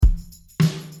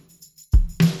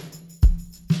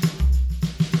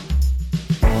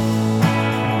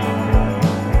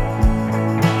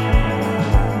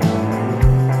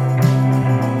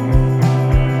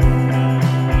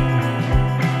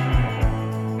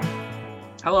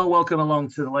Hello, welcome along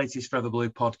to the latest Forever Blue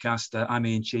podcast. I'm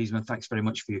Ian Cheeseman. Thanks very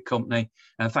much for your company.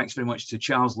 And thanks very much to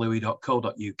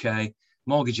charleslewis.co.uk,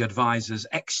 mortgage advisors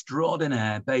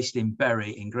extraordinaire based in Bury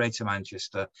in Greater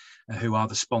Manchester, who are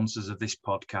the sponsors of this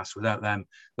podcast. Without them,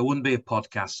 there wouldn't be a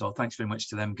podcast. So thanks very much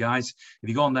to them, guys. If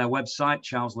you go on their website,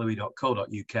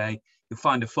 charleslewis.co.uk, you'll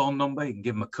find a phone number. You can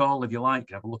give them a call if you like.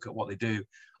 Have a look at what they do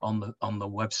on the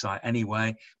website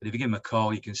anyway. But if you give them a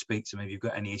call, you can speak to them if you've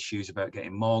got any issues about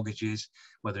getting mortgages,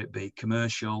 whether it be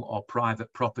commercial or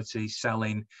private property,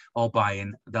 selling or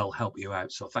buying, they'll help you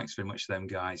out. So thanks very much to them,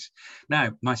 guys.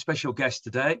 Now, my special guest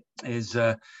today is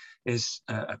a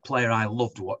player I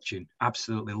loved watching,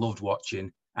 absolutely loved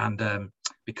watching. And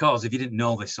because if you didn't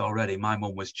know this already, my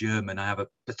mum was German. I have a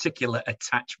particular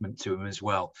attachment to him as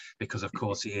well, because of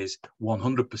course he is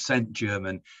 100%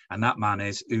 German, and that man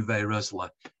is Uwe Rösler.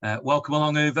 Welcome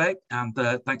along, Uwe, and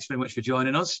thanks very much for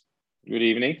joining us. Good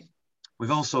evening.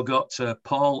 We've also got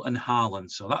Paul and Harlan.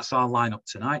 So that's our lineup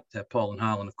tonight. Paul and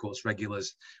Harlan, of course,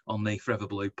 regulars on the Forever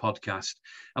Blue podcast.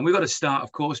 And we've got to start,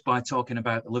 of course, by talking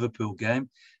about the Liverpool game.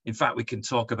 In fact, we can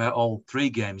talk about all three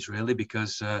games, really,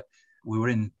 because we were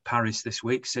in Paris this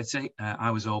week, City.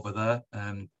 I was over there.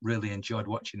 Really enjoyed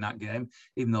watching that game,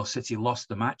 even though City lost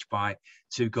the match by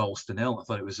 2-0. I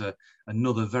thought it was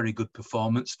another very good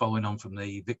performance following on from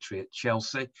the victory at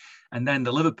Chelsea. And then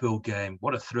the Liverpool game,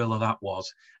 what a thriller that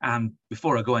was. And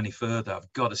before I go any further,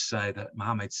 I've got to say that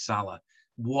Mohamed Salah,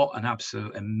 what an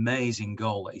absolute amazing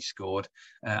goal that he scored.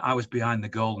 I was behind the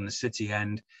goal in the City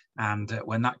end. And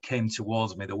when that came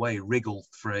towards me, the way he wriggled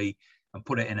free and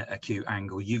put it in at a acute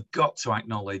angle, you've got to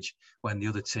acknowledge when the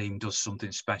other team does something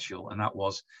special. And that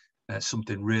was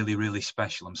something really, really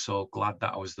special. I'm so glad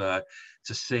that I was there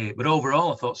to see it. But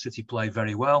overall, I thought City played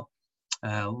very well.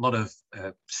 A lot of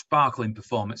sparkling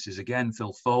performances again.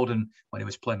 Phil Foden, when he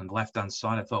was playing on the left-hand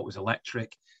side, I thought was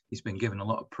electric. He's been given a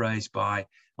lot of praise by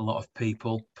a lot of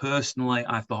people. Personally,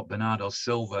 I thought Bernardo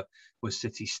Silva was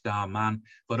City's star man.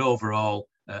 But overall,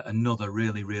 another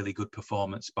really, really good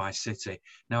performance by City.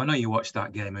 Now, I know you watched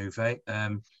that game, Uwe.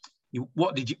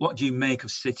 What do you make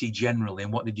of City generally,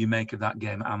 and what did you make of that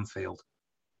game at Anfield?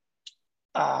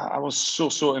 I was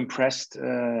so impressed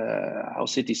how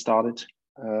City started.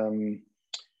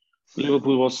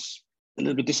 Liverpool was a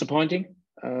little bit disappointing,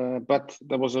 but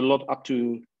there was a lot up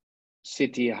to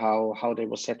City, how they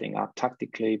were setting up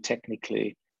tactically,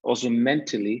 technically, also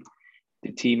mentally.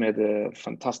 The team had a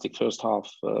fantastic first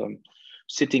half.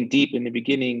 Sitting deep in the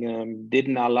beginning,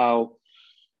 didn't allow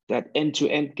that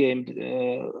end-to-end game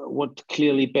would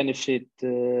clearly benefit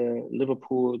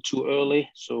Liverpool too early.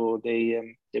 So they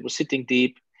were sitting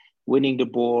deep, winning the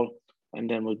ball, and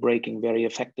then were breaking very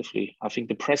effectively. I think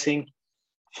the pressing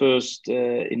first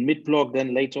in mid-block,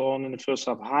 then later on in the first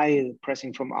half, high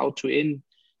pressing from out to in,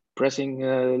 pressing,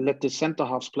 let the centre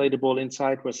halves play the ball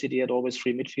inside, where City had always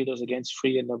three midfielders against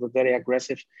three, and they were very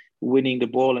aggressive, winning the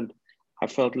ball. And I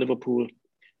felt Liverpool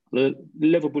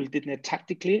didn't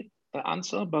tactically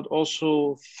answer, but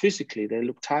also physically. They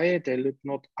looked tired. They looked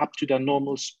not up to their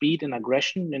normal speed and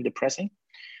aggression in the pressing.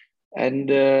 And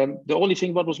the only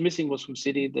thing what was missing was from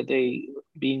City that they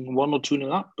being 1 or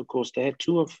 2-0 up, because they had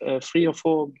 3 or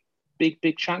 4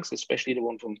 big chunks, especially the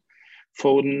one from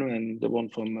Foden and the one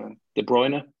from De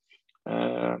Bruyne.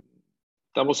 That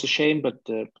was a shame, but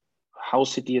how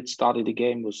City had started the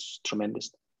game was tremendous.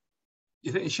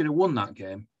 You think they should have won that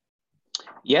game?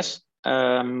 Yes.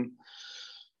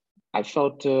 I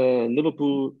felt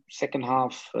Liverpool second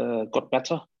half got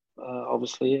better.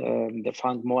 Obviously, they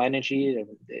found more energy.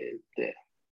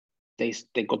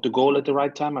 They got the goal at the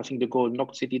right time. I think the goal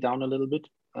knocked City down a little bit.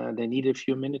 They needed a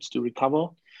few minutes to recover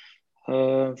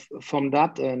from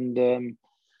that, and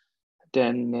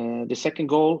then the second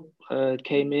goal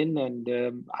came in,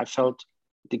 and I felt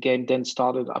the game then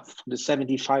started up the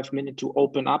 75th minute to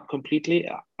open up completely.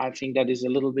 I think that is a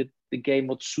little bit the game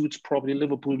what suits probably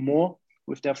Liverpool more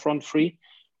with their front three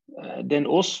than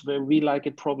us, where we like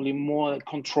it probably more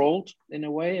controlled in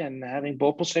a way and having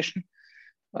ball possession.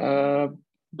 But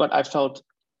I felt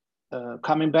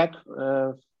coming back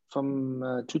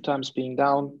from 2 times being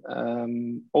down,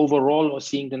 overall, or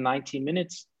seeing the 90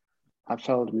 minutes, I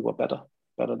felt we were better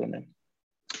than them.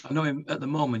 I know at the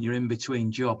moment you're in between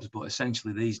jobs, but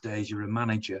essentially these days you're a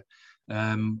manager.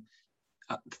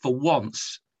 For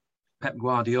once, Pep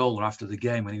Guardiola, after the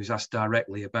game, when he was asked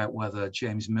directly about whether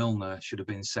James Milner should have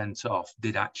been sent off,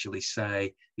 did actually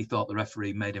say he thought the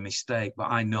referee made a mistake.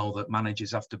 But I know that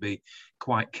managers have to be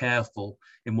quite careful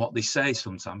in what they say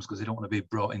sometimes, because they don't want to be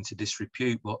brought into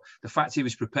disrepute. But the fact he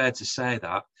was prepared to say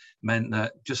that meant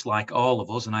that, just like all of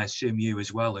us, and I assume you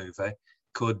as well, Uwe,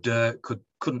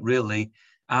 couldn't really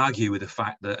argue with the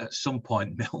fact that at some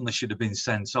point Milner should have been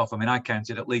sent off. I mean, I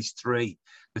counted at least 3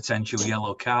 potential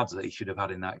yellow cards that he should have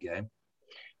had in that game.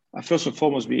 First and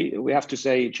foremost, we have to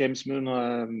say James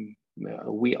Milner,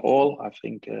 we all, I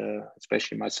think,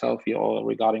 especially myself, we all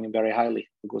regarding him very highly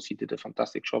because he did a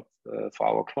fantastic job for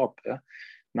our club. Yeah?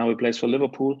 Now he plays for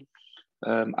Liverpool.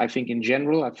 I think in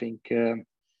general,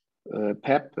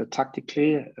 Pep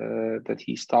tactically, that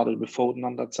he started with Foden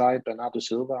on that side, Bernardo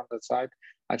Silva on that side.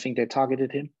 I think they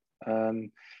targeted him.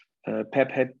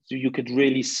 Pep had, you could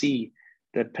really see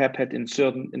that Pep had in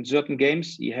certain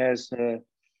games, he has,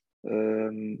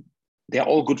 they're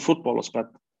all good footballers,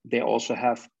 but they also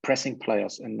have pressing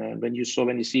players. And when you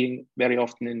see him very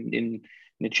often in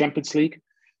the Champions League,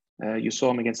 you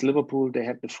saw him against Liverpool. They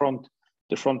had the front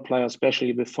players,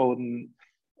 especially with Foden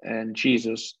and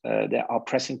Jesus. They are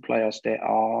pressing players. They're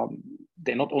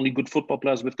not only good football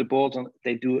players with the ball,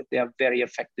 they are very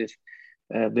effective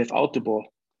without the ball.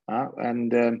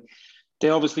 They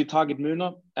obviously target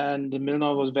Milner, and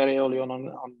Milner was very early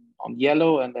on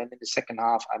yellow, and then in the second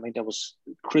half, I mean, that was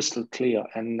crystal clear.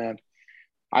 And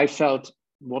I felt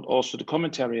what also the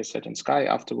commentary said in Sky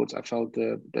afterwards, I felt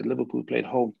that Liverpool played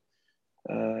home.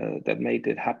 That made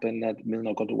it happen, that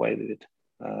Milner got away with it.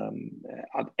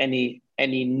 At any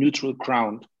neutral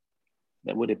ground,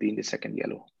 that would have been the second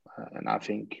yellow. And I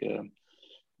think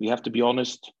we have to be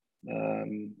honest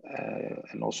and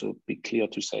also be clear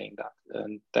to saying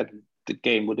that the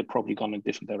game would have probably gone in a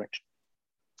different direction.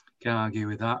 Can't argue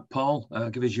with that. Paul,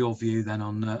 give us your view then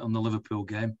on the Liverpool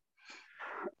game.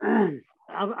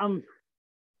 I'm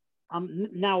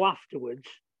now afterwards,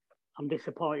 I'm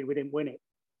disappointed we didn't win it.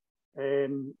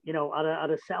 I'd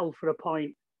have settled for a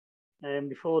point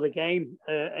before the game,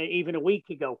 even a week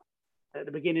ago, at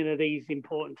the beginning of these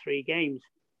important 3 games.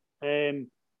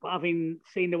 But having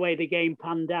seen the way the game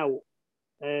panned out,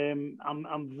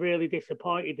 I'm really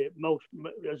disappointed that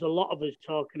there's a lot of us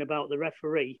talking about the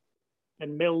referee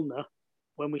and Milner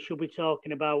when we should be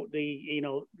talking about the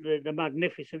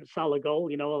magnificent Salah goal.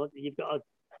 You've got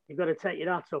to take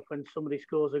your hat off when somebody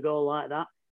scores a goal like that.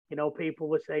 People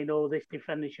were saying, "Oh, this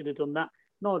defender should have done that."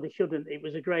 No, they shouldn't. It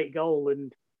was a great goal,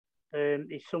 and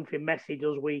it's something Messi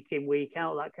does week in, week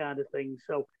out, that kind of thing.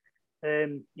 So,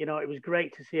 it was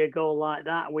great to see a goal like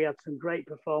that. We had some great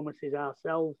performances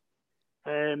ourselves.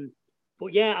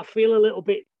 But yeah, I feel a little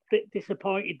bit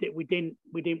disappointed that we didn't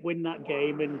win that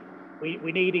game, and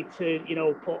we needed to,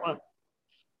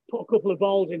 put a couple of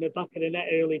balls in the back of the net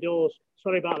early doors.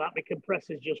 Sorry about that. My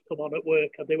compressor's just come on at work.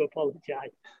 I do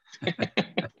apologise.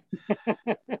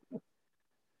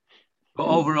 But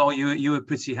overall, you were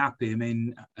pretty happy. I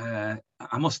mean,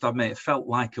 I must admit, it felt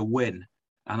like a win.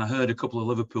 And I heard a couple of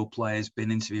Liverpool players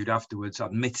being interviewed afterwards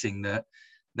admitting that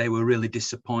they were really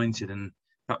disappointed and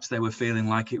perhaps they were feeling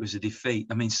like it was a defeat.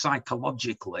 I mean,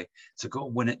 psychologically, to go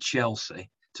win at Chelsea,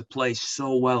 to play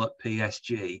so well at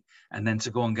PSG, and then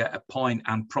to go and get a point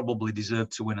and probably deserve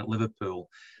to win at Liverpool,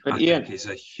 I think is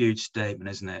a huge statement,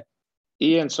 isn't it?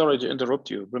 Ian, sorry to interrupt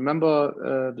you.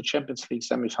 Remember the Champions League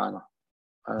semi-final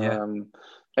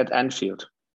at Anfield?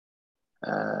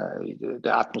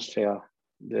 The atmosphere,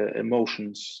 the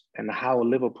emotions, and how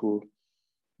Liverpool,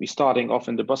 we starting off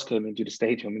in the bus came into the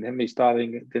stadium, and then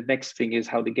the next thing is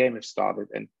how the game has started.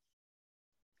 And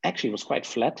actually it was quite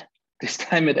flat this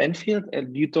time at Anfield,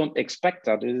 and you don't expect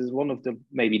that. It is one of the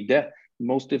maybe the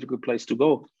most difficult place to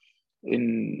go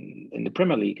in the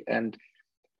Premier League, and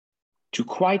to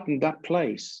quieten that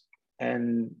place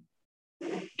and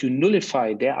to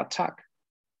nullify their attack,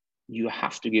 you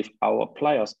have to give our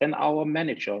players and our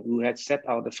manager, who had set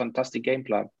out a fantastic game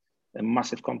plan, a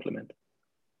massive compliment.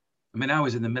 I mean, I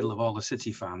was in the middle of all the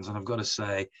City fans, and I've got to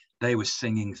say, they were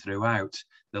singing throughout.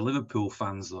 The Liverpool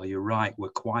fans, though, you're right, were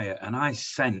quiet. And I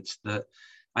sensed that.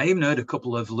 I even heard a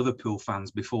couple of Liverpool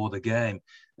fans before the game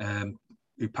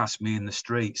who passed me in the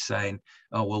street saying,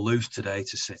 "Oh, we'll lose today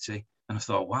to City." And I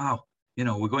thought, wow,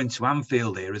 we're going to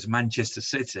Anfield here as Manchester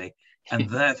City, and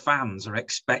their fans are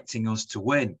expecting us to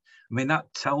win. I mean,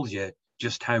 that tells you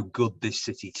just how good this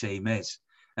City team is.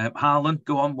 Harlan,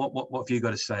 go on. What have you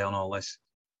got to say on all this?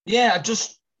 Yeah,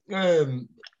 just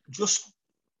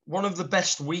one of the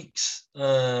best weeks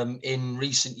in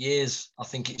recent years. I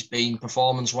think it's been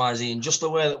performance-wise, Ian. Just the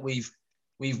way that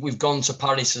we've gone to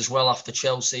Paris as well after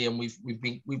Chelsea, and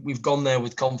we've gone there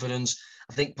with confidence.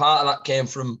 I think part of that came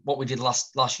from what we did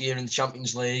last year in the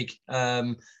Champions League.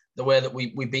 The way that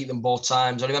we beat them both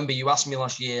times. I remember you asked me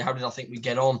last year, how did I think we'd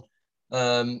get on?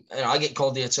 And I get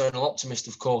called the eternal optimist,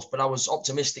 of course, but I was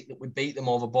optimistic that we beat them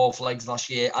over both legs last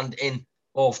year and in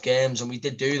both games, and we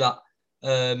did do that.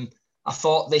 I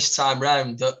thought this time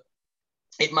round that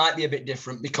it might be a bit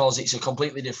different because it's a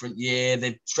completely different year.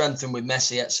 They've strengthened with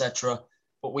Messi, etc.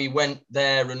 But we went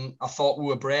there and I thought we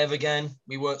were brave again.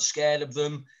 We weren't scared of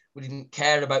them. We didn't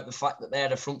care about the fact that they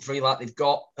had a front three like they've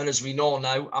got. And as we know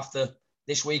now, after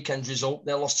this weekend's result,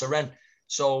 they lost to Rennes.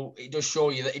 So it does show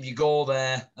you that if you go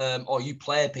there or you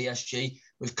play PSG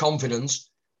with confidence,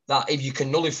 that if you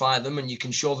can nullify them and you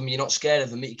can show them you're not scared of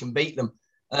them, that you can beat them.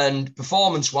 And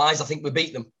performance-wise, I think we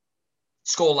beat them.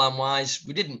 Scoreline-wise,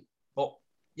 we didn't. But,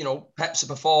 you know, Pep's a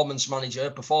performance manager,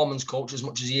 performance coach, as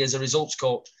much as he is a results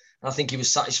coach. And I think he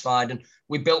was satisfied. And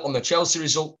we built on the Chelsea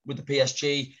result with the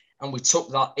PSG, and we took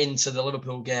that into the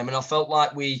Liverpool game. And I felt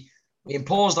like we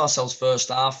imposed ourselves first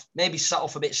half, maybe sat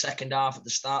off a bit second half at the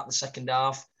start of the second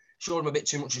half, showed them a bit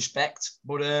too much respect.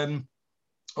 But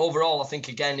overall, I think,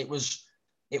 again, it was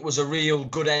a real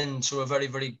good end to a very,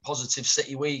 very positive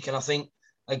City week. And I think,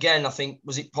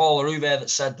 was it Paul Arouve that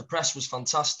said the press was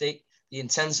fantastic, the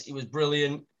intensity was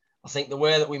brilliant. I think the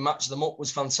way that we matched them up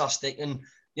was fantastic. And,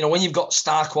 you know, when you've got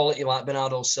star quality like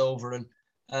Bernardo Silva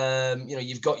and, you know,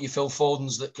 you've got your Phil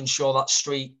Fodens that can show that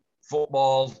street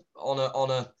football on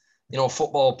a you know,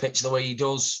 football pitch the way he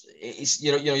does, it's,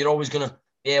 you know, you're always going to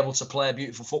be able to play a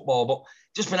beautiful football. But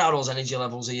just Bernardo's energy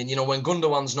levels, Ian, you know, when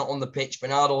Gundogan's not on the pitch,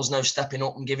 Bernardo's now stepping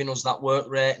up and giving us that work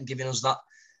rate and giving us that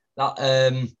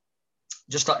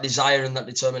just that desire and that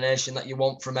determination that you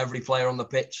want from every player on the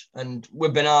pitch. And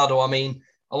with Bernardo, I mean,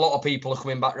 a lot of people are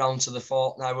coming back round to the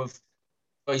thought now of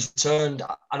he's turned.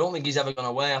 I don't think he's ever gone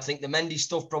away. I think the Mendy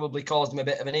stuff probably caused him a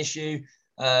bit of an issue.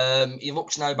 He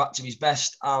looks now back to his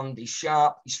best, and he's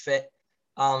sharp, he's fit,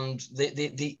 and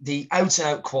the out and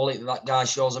out quality that guy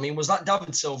shows. I mean, was that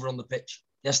David Silva on the pitch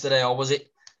yesterday, or was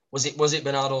it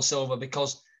Bernardo Silva?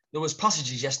 Because there was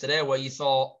passages yesterday where you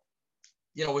thought,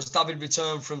 you know, was David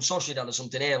returned from Sociedad or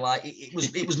something here? Like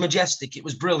it was majestic, it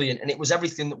was brilliant, and it was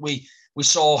everything that we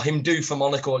saw him do for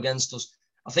Monaco against us.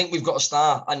 I think we've got a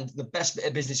star, and the best bit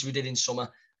of business we did in summer.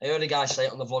 I heard a guy say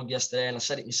it on the vlog yesterday, and I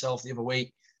said it myself the other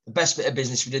week. The best bit of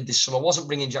business we did this summer wasn't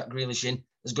bringing Jack Grealish in,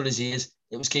 as good as he is.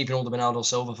 It was keeping all the Bernardo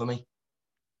Silva for me.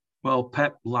 Well,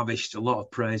 Pep lavished a lot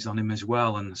of praise on him as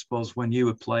well. And I suppose when you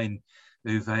were playing,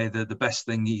 Uwe, the best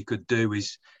thing you could do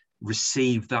is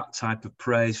receive that type of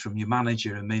praise from your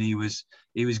manager. I mean, he was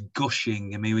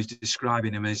gushing him. He was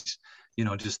describing him as, you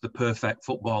know, just the perfect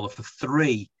footballer for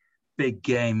 3 big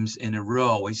games in a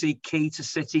row. Is he key to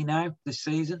City now this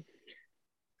season?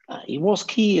 He was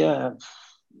key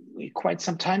quite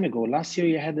some time ago. Last year,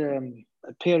 you had a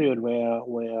period where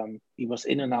he was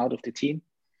in and out of the team.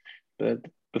 But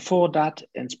before that,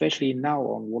 and especially now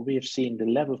on what we have seen, the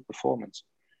level of performance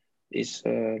is,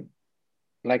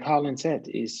 like Haaland said,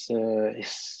 is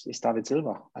David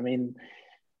Silva. I mean,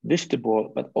 with the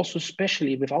ball, but also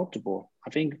especially without the ball. I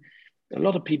think a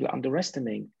lot of people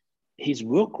underestimate his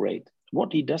work rate,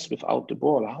 what he does without the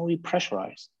ball, how he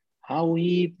pressurizes, how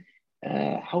he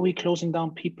closing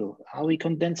down people, how he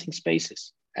condensing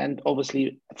spaces, and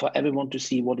obviously for everyone to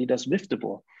see what he does with the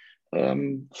ball.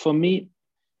 For me,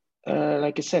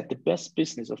 like I said, the best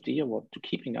business of the year was to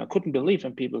keeping. I couldn't believe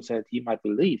when people said he might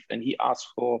leave and he asked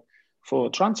for a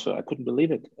transfer. I couldn't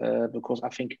believe it because I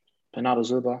think Bernardo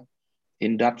Silva,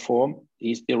 in that form,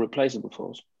 he's irreplaceable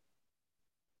for us.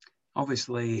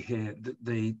 Obviously,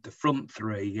 the front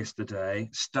three yesterday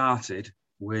started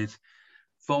with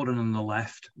Foden on the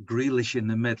left, Grealish in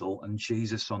the middle, and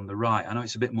Jesus on the right. I know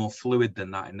it's a bit more fluid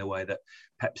than that in the way that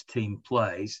Pep's team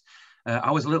plays.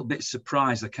 I was a little bit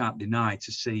surprised, I can't deny,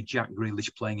 to see Jack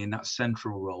Grealish playing in that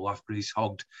central role after he's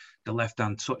hogged the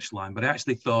left-hand touchline. But I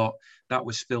actually thought that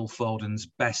was Phil Foden's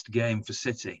best game for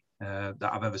City that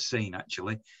I've ever seen,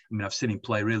 actually. I mean, I've seen him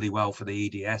play really well for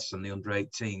the EDS and the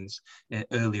under-18s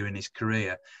earlier in his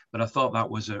career. But I thought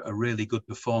that was a really good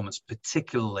performance,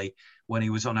 particularly when he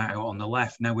was out on the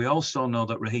left. Now, we also know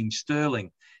that Raheem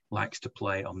Sterling likes to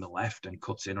play on the left and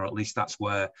cut in, or at least that's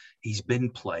where he's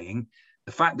been playing.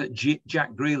 The fact that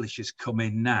Jack Grealish has come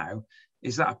in now,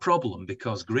 is that a problem?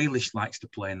 Because Grealish likes to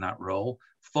play in that role.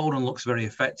 Foden looks very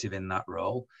effective in that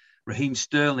role. Raheem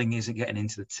Sterling isn't getting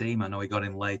into the team. I know he got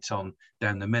in late on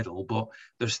down the middle, but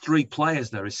there's 3 players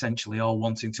there essentially all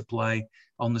wanting to play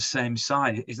on the same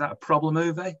side. Is that a problem,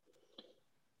 Uwe?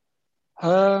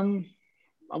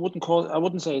 I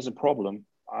wouldn't say it's a problem.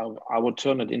 I would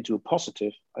turn it into a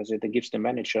positive, as it gives the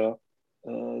manager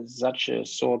such a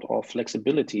sort of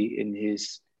flexibility in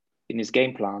his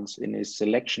game plans, in his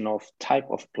selection of type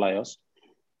of players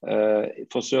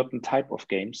for certain type of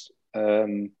games.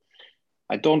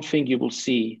 I don't think you will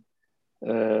see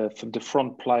from the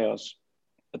front players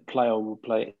a player who will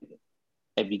play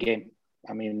every game.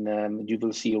 I mean, you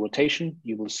will see a rotation.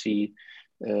 You will see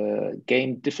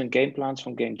different game plans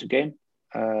from game to game.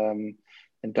 and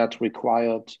that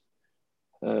required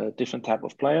different type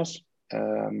of players.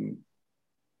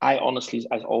 I honestly,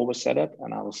 I always said it,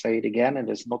 and I will say it again, and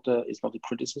it's not a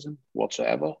criticism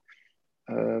whatsoever,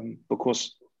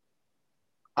 because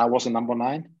I was a number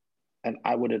 9, and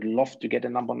I would have loved to get a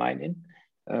number 9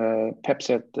 in. Pep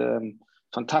said,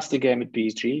 fantastic game at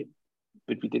PSG,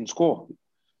 but we didn't score.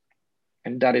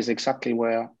 And that is exactly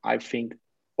where I think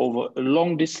over a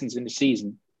long distance in the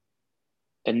season,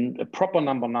 and a proper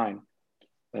number 9,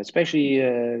 especially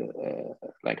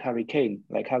like Harry Kane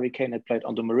had played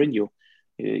under Mourinho.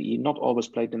 He not always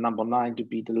played the number 9 to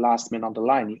be the last man on the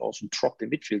line. He also dropped the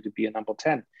midfield to be a number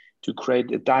 10, to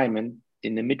create a diamond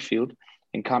in the midfield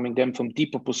and coming them from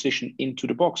deeper position into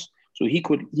the box. So he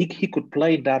could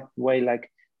play that way,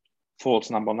 like false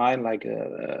number 9, like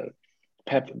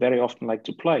Pep very often liked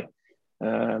to play.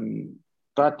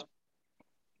 But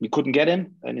we couldn't get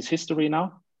him, and it's history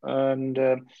now. And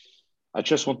I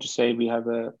just want to say we have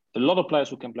a lot of players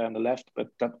who can play on the left, but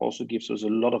that also gives us a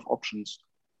lot of options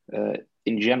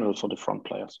in general for the front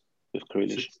players, with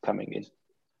Grealish coming in.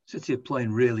 City are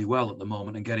playing really well at the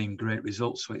moment and getting great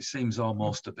results, so it seems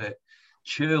almost a bit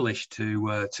churlish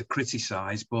to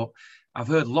criticise. But I've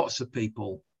heard lots of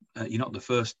people, you're not the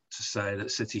first to say that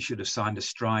City should have signed a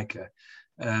striker.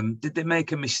 Did they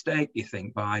make a mistake, you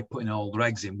think, by putting all their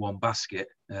eggs in one basket,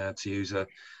 to use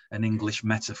an English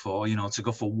metaphor, to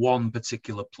go for one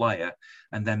particular player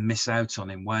and then miss out on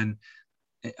him? When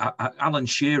Alan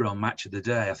Shearer on Match of the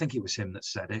Day, I think it was him that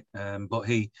said it,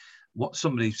 but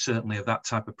somebody certainly of that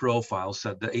type of profile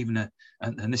said that even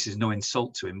and this is no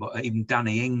insult to him, but even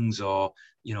Danny Ings or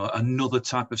another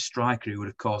type of striker who would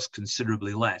have cost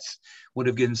considerably less would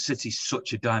have given City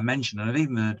such a dimension. And I've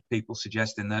even heard people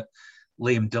suggesting that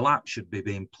Liam Delap should be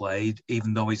being played,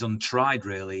 even though he's untried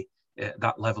really at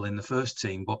that level in the first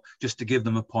team, but just to give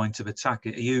them a point of attack.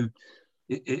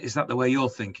 Is that the way you're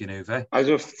thinking, Uwe?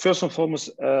 First and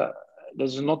foremost,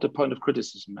 this is not the point of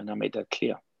criticism, and I made that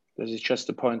clear. This is just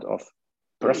a point of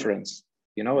preference,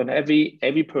 and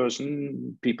every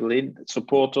person, people in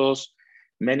supporters,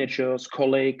 managers,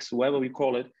 colleagues, whoever we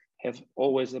call it, have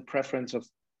always a preference of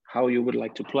how you would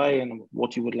like to play and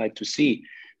what you would like to see.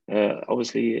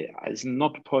 Obviously, it's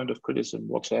not a point of criticism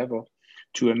whatsoever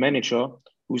to a manager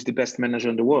who's the best manager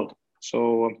in the world.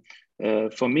 So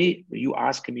for me, you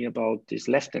asking me about this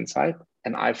left-hand side,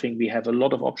 and I think we have a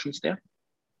lot of options there,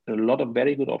 a lot of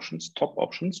very good options, top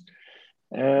options.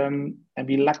 And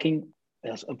we're lacking,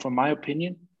 from my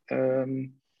opinion,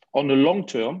 on the long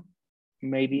term,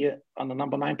 maybe on the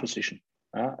number 9 position.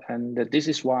 And this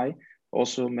is why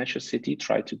also Manchester City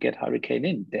tried to get Harry Kane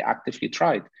in. They actively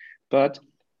tried. But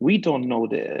we don't know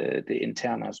the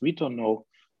internas. We don't know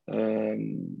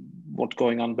what's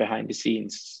going on behind the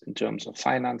scenes in terms of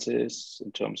finances,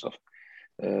 in terms of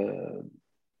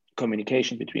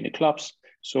communication between the clubs.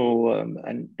 So,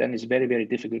 and then it's very, very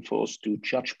difficult for us to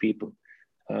judge people.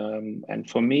 And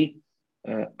for me,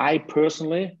 I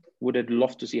personally would have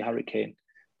loved to see Harry Kane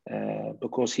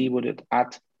because he would have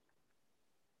add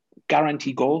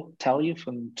guaranteed goal, tell you,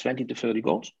 from 20 to 30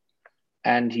 goals.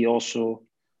 And he also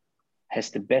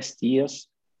has the best years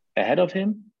ahead of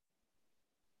him,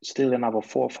 still another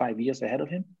 4 or 5 years ahead of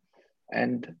him.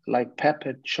 And like Pep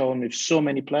had shown with so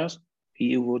many players,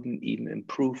 he wouldn't even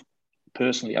improve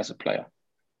personally as a player.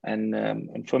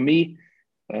 And for me,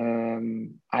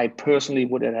 I personally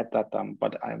would have had that done,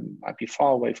 but I'd be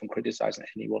far away from criticizing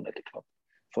anyone at the club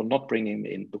for not bringing him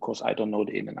in because I don't know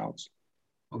the in and outs.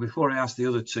 Well, before I ask the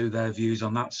other two their views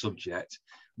on that subject,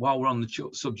 while we're on the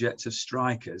subject of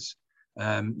strikers,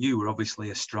 you were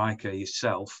obviously a striker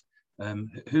yourself.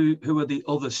 Who are the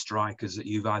other strikers that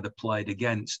you've either played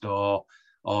against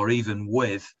or even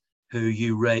with who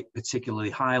you rate particularly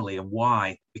highly, and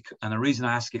why? And the reason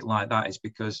I ask it like that is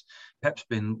because Pep's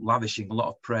been lavishing a lot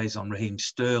of praise on Raheem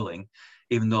Sterling,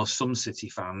 even though some City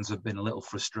fans have been a little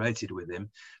frustrated with him.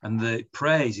 And the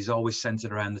praise is always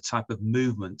centred around the type of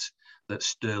movement that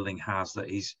Sterling has, that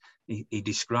he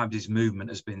described his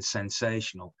movement as being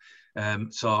sensational.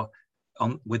 So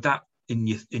with that in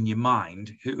your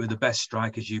mind, who are the best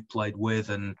strikers you've played with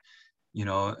and,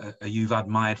 you've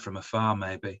admired from afar,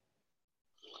 maybe?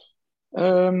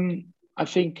 I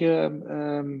think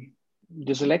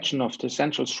the selection of the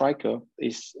central striker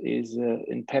is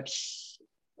in Pep's,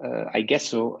 I guess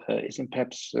so, is in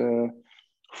Pep's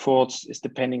thoughts, is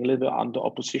depending a little bit on the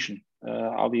opposition.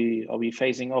 Are we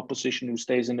facing opposition who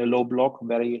stays in a low block,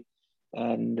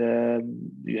 and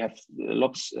you have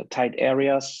lots of tight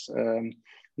areas,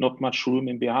 not much room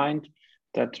in behind?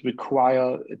 that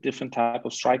require a different type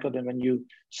of striker than when you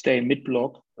stay in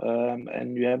mid-block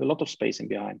and you have a lot of space in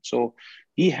behind. So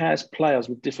he has players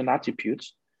with different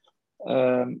attributes.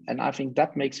 And I think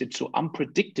that makes it so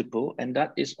unpredictable. And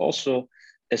that is also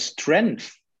a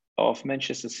strength of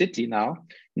Manchester City now.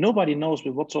 Nobody knows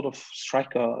with what sort of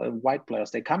striker wide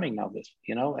players they're coming now with,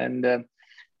 you know, and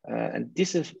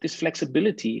this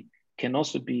flexibility can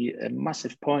also be a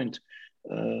massive point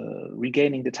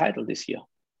regaining the title this year.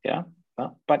 Yeah.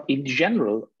 But in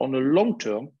general, on a long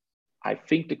term, I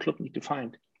think the club need to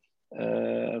find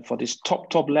for this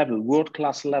top level,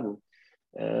 world-class level,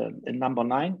 a number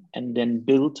 9, and then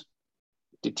build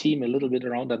the team a little bit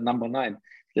around that number 9.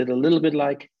 A little bit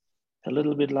like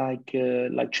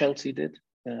Chelsea did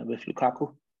with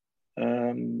Lukaku.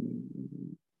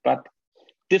 But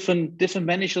different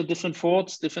managers, different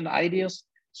thoughts, different ideas.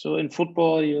 So in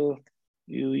football, you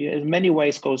in many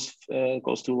ways goes to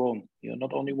Rome. You're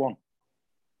not only one.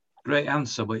 Great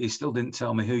answer, but you still didn't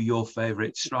tell me who your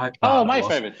favourite strike partner was. Oh, my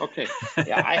favourite. Okay.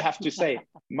 Yeah, I have to say,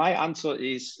 my answer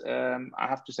is,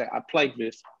 I played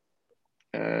with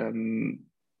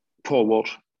Paul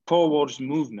Walsh. Paul Walsh's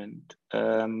movement,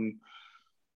 it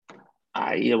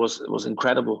was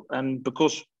incredible. And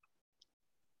because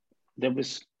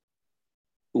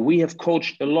we have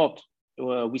coached a lot.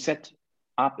 We set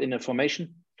up in a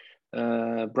formation.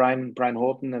 Brian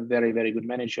Horton, a very, very good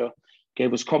manager,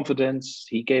 gave us confidence.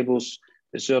 He gave us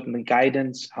a certain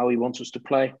guidance, how he wants us to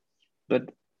play.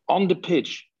 But on the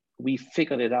pitch, we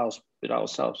figured it out with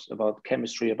ourselves about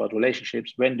chemistry, about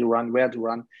relationships, when to run, where to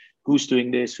run, who's doing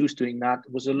this, who's doing that.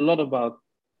 It was a lot about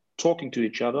talking to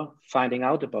each other, finding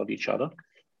out about each other.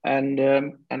 And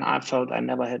I felt I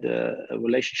never had a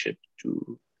relationship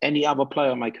to any other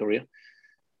player in my career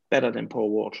better than Paul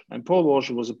Walsh. And Paul Walsh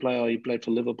was a player. He played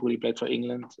for Liverpool. He played for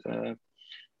England.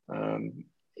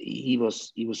 He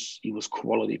was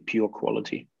quality, pure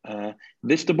quality,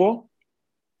 with the ball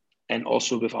and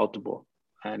also without the ball.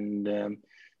 And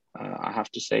I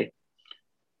have to say,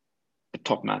 a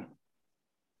top man.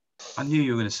 I knew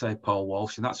you were going to say Paul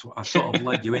Walsh, and that's what I sort of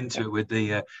led you into it with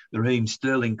the Raheem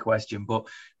Sterling question. But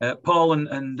Paul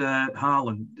and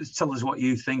Haaland, tell us what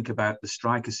you think about the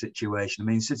striker situation. I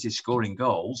mean, City's scoring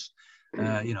goals,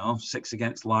 6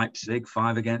 against Leipzig,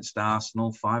 5 against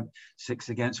Arsenal, 6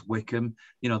 against Wickham.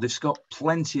 You know, they've got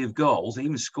plenty of goals. They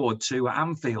even scored 2 at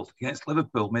Anfield against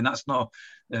Liverpool. I mean, that's not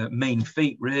a mean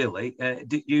feat, really.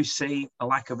 Did you see a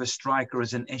lack of a striker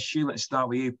as an issue? Let's start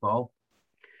with you, Paul.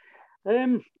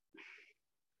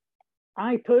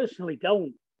 I personally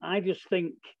don't. I just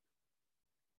think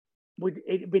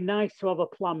it'd be nice to have a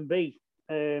plan B.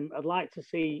 I'd like to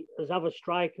see us have a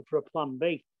striker for a plan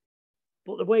B.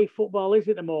 But the way football is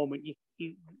at the moment,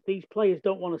 these players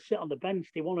don't want to sit on the bench.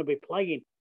 They want to be playing.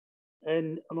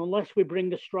 And unless we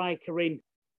bring a striker in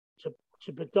to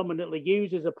predominantly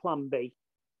use as a plan B,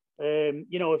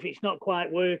 if it's not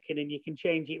quite working and you can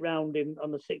change it round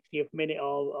on the 60th minute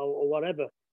or whatever.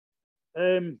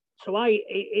 So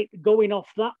going off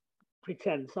that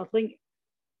pretense, I think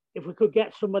if we could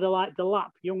get somebody like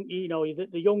Delap,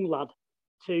 the young lad,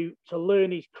 to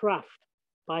learn his craft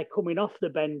by coming off the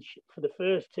bench for the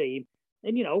first team,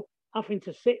 and having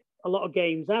to sit a lot of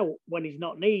games out when he's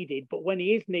not needed, but when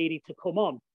he is needed to come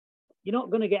on, you're not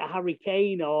going to get a Harry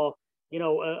Kane or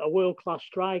a world-class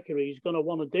striker who's going to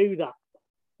want to do that.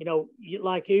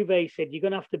 Like Uwe said, you're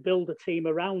going to have to build a team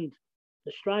around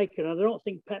the striker, and I don't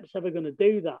think Pep's ever going to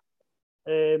do that.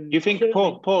 You think,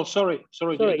 Paul? Sorry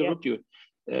to interrupt you.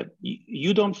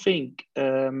 You don't think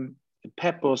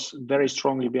Pep was very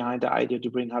strongly behind the idea to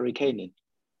bring Harry Kane in?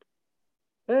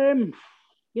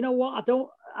 You know what?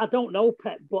 I don't know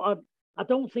Pep, but I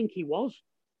don't think he was.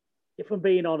 If I'm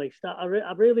being honest, I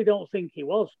really don't think he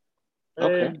was.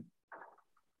 Okay.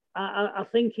 I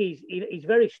think he's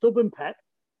very stubborn, Pep.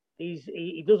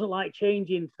 He doesn't like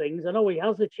changing things. I know he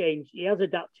has He has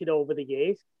adapted over the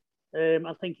years.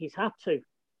 I think he's had to,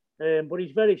 but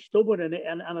he's very stubborn,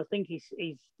 and I think he's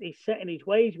set in his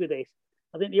ways with this.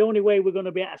 I think the only way we're going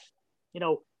to be able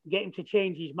to, get him to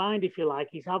change his mind, if you like,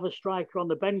 is have a striker on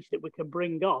the bench that we can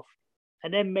bring off,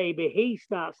 and then maybe he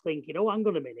starts thinking, oh, hang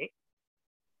on a minute,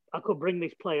 I could bring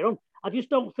this player on. I just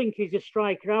don't think he's a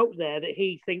striker out there that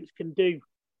he thinks can do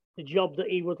the job that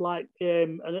he would like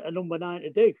a number 9 to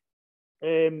do.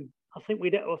 I think we,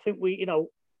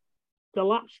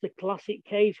 Delap's the classic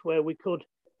case where we could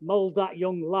mould that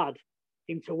young lad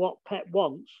into what Pep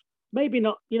wants. Maybe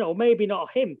not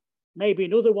him. Maybe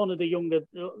another one of the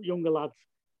younger lads.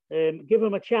 Give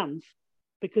him a chance,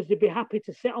 because they'd be happy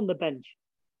to sit on the bench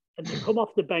and to come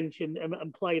off the bench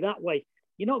and play that way.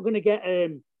 You're not going to get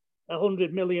a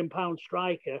 £100 million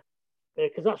striker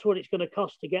because that's what it's going to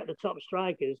cost to get the top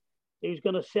strikers who's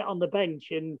going to sit on the bench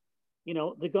and, you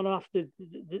know, they're going to have to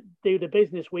do the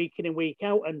business week in and week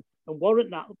out and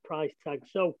warrant that price tag.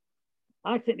 So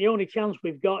I think the only chance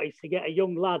we've got is to get a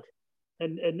young lad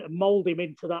and mould him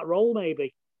into that role,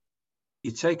 maybe.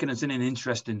 You're taking us in an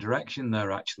interesting direction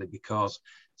there, actually, because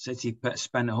City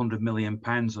spent £100 million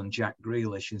on Jack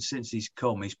Grealish, and since he's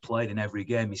come, he's played in every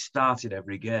game, he started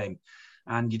every game.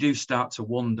 And you do start to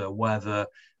wonder whether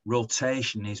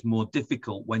rotation is more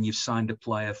difficult when you've signed a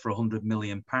player for £100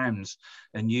 million.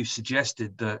 And you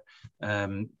suggested that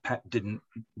Pep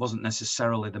wasn't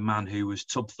necessarily the man who was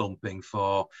tub thumping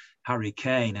for Harry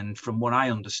Kane. And from what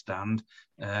I understand,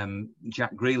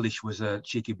 Jack Grealish was a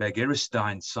Cheeky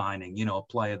Begiristain signing, you know, a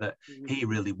player that he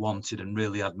really wanted and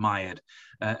really admired.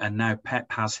 And now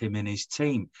Pep has him in his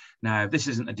team. Now, this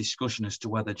isn't a discussion as to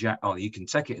whether you can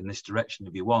take it in this direction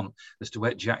if you want, as to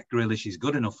whether Jack Grealish is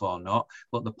good enough or not.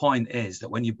 But the point is that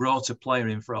when you brought a player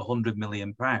in for £100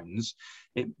 million,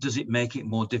 does it make it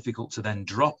more difficult to then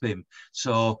drop him?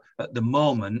 So at the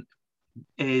moment,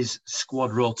 is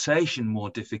squad rotation more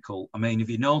difficult? I mean, if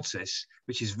you notice,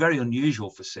 which is very unusual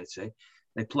for City,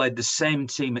 they played the same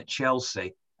team at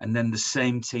Chelsea and then the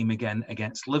same team again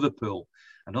against Liverpool.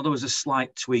 I know there was a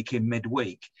slight tweak in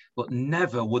midweek, but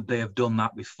never would they have done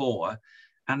that before.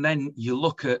 And then you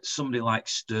look at somebody like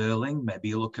Sterling, maybe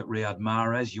you look at Riyad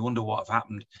Mahrez, you wonder what have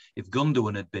happened if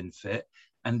Gundogan had been fit.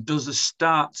 And does there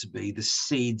start to be the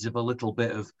seeds of a little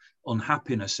bit of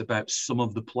unhappiness about some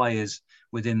of the players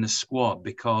within the squad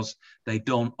because they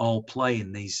don't all play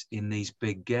in these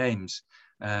big games?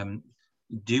 Do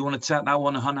you want to take that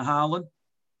one, Hannah Haaland?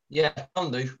 Yeah, I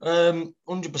can do.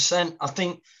 100%. I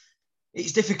think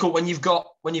it's difficult when you've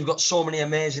got so many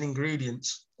amazing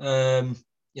ingredients. You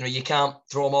know, you can't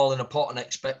throw them all in a pot and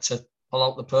expect to pull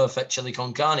out the perfect chili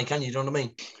con carne, can you? Do you know what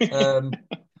I mean?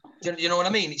 You know what I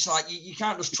mean? It's like you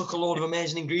can't just chuck a load of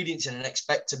amazing ingredients in and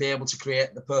expect to be able to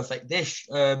create the perfect dish.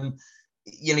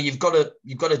 You know, you've got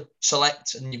to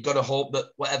select, and you've got to hope that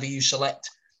whatever you select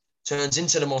turns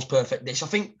into the most perfect dish. I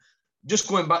think just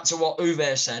going back to what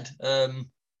Uwe said,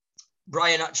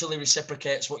 Brian actually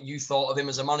reciprocates what you thought of him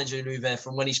as a manager, Uwe,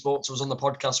 from when he spoke to us on the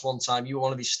podcast one time. You were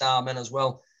one of his star men as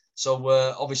well. So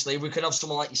obviously, if we could have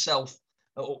someone like yourself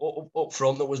up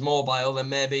front that was mobile, then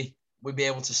maybe we'd be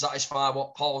able to satisfy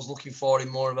what Paul's looking for in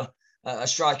more of a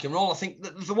striking role. I think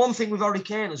the one thing with Harry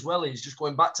Kane as well is, just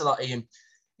going back to that, Ian,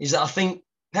 is that I think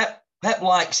Pep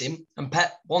likes him and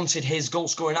Pep wanted his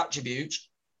goal-scoring attributes.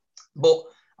 But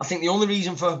I think the only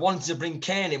reason for wanting to bring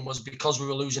Kane in was because we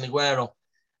were losing Aguero.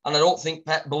 And I don't think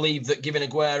Pep believed that giving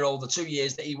Aguero the 2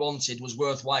 years that he wanted was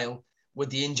worthwhile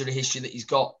with the injury history that he's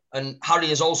got. And Harry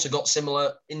has also got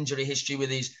similar injury history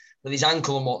with his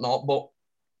ankle and whatnot. But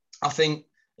I think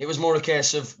it was more a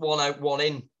case of one out, one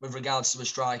in with regards to a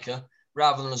striker,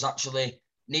 rather than us actually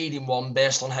needing one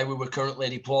based on how we were currently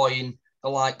deploying the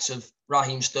likes of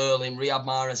Raheem Sterling, Riyad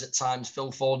Mahrez at times,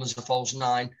 Phil Foden as a false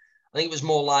nine. I think it was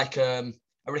more like a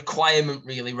requirement,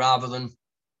 really, rather than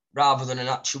an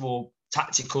actual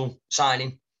tactical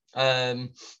signing. If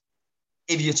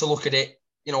you're to look at it,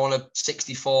 you know, on a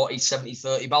 60-40,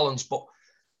 70-30 balance. But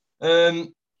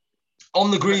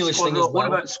on the Grealish thing as well. What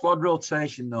about squad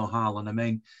rotation, though, Haaland? I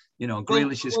mean, you know,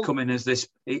 Grealish has come in as this,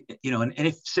 you know, and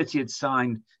if City had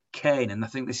signed Kane, and I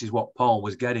think this is what Paul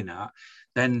was getting at,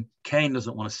 then Kane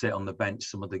doesn't want to sit on the bench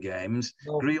some of the games.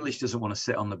 No. Grealish doesn't want to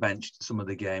sit on the bench some of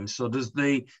the games. So does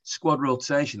the squad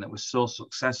rotation that was so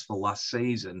successful last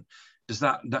season, does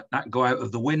that go out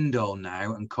of the window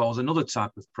now and cause another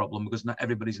type of problem because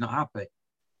everybody's not happy?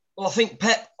 Well, I think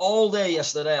Pep all day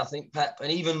yesterday. I think Pep,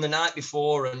 and even the night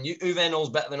before, and Uwe knows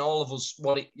better than all of us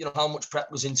how much prep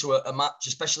goes into a match,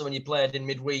 especially when you played in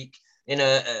midweek in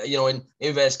in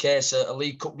Uwe's case, a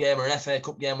League Cup game or an FA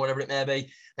Cup game, whatever it may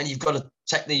be, and you've got to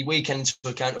take the weekend into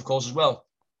account, of course, as well.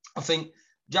 I think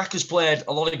Jack has played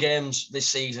a lot of games this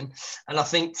season, and I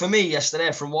think for me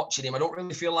yesterday, from watching him, I don't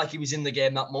really feel like he was in the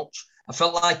game that much. I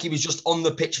felt like he was just on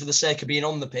the pitch for the sake of being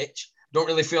on the pitch. Don't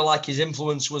really feel like his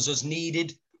influence was as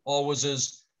needed or was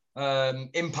as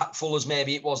impactful as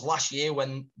maybe it was last year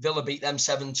when Villa beat them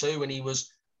 7-2, and he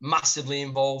was massively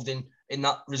involved in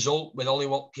that result with Ollie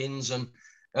Watkins and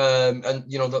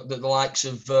you know the likes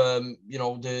of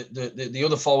the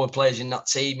other forward players in that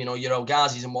team, you know, your El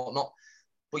Ghazis and whatnot.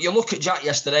 But you look at Jack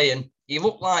yesterday, and he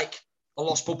looked like a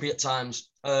lost puppy at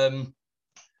times.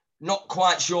 Not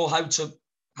quite sure how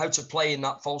to play in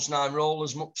that false nine role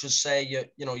as much as say your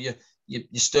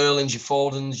Sterlings, your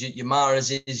Fodens, your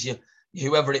Mahrezes, your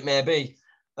whoever it may be.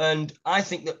 And I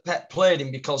think that Pep played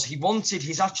him because he wanted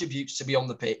his attributes to be on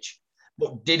the pitch,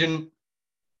 but didn't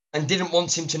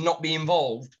want him to not be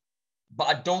involved but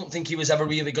I don't think he was ever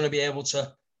really going to be able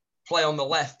to play on the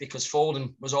left because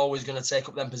Foden was always going to take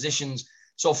up them positions.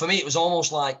 So for me, it was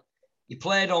almost like he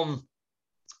played on,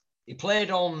 you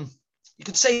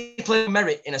could say he played on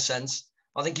merit in a sense.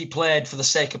 I think he played for the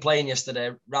sake of playing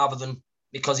yesterday rather than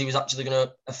because he was actually going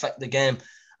to affect the game.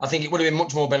 I think it would have been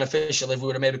much more beneficial if we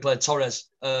would have maybe played Torres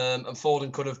and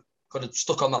Foden could have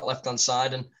stuck on that left-hand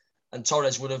side and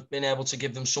Torres would have been able to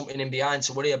give them something in behind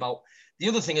to worry about. The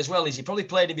other thing as well is he probably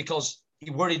played him because he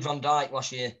worried Van Dijk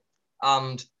last year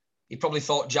and he probably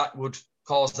thought Jack would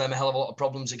cause them a hell of a lot of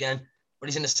problems again. But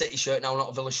he's in a City shirt now, not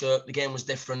a Villa shirt. The game was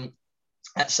different,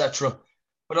 etc.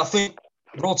 But I think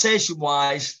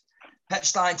rotation-wise, Pep's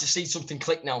starting to see something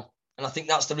click now. And I think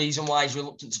that's the reason why he's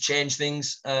reluctant to change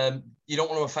things. You don't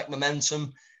want to affect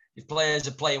momentum. If players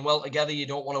are playing well together, you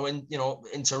don't want to,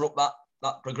 interrupt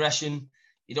that progression.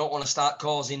 You don't want to start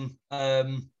causing,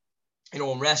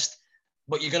 unrest.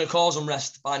 But you're going to cause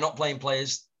unrest by not playing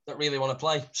players that really want to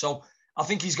play. So I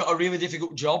think he's got a really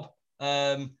difficult job.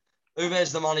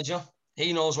 Uwe's the manager.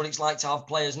 He knows what it's like to have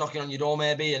players knocking on your door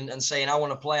maybe and saying, I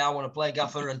want to play,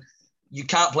 Gaffer. And you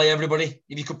can't play everybody.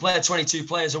 If you could play 22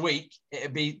 players a week,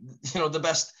 it'd be, the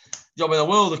best job in the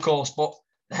world, of course. But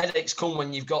the headaches come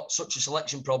when you've got such a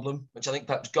selection problem, which I think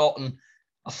Pep's got. And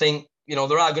I think, there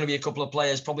are going to be a couple of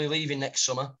players probably leaving next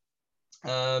summer.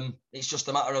 It's just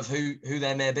a matter of who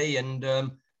they may be. And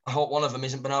I hope one of them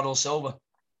isn't Bernardo Silva.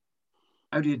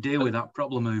 How do you deal with that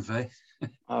problem, Uwe?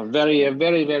 Very,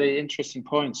 very, very interesting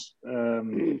points.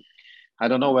 I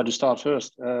don't know where to start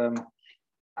first.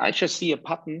 I just see a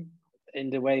pattern in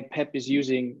the way Pep is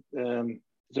using.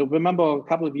 So remember a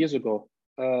couple of years ago,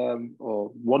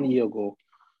 or 1 year ago,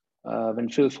 when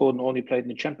Phil Foden only played in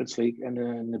the Champions League and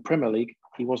in the Premier League,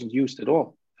 he wasn't used at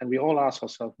all. And we all ask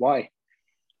ourselves why.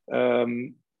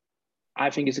 I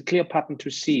think it's a clear pattern to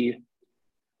see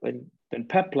when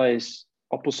Pep plays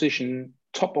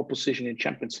top opposition in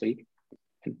Champions League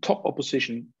and top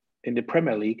opposition in the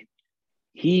Premier League,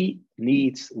 he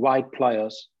needs wide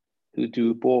players who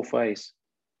do both ways,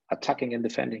 attacking and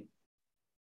defending.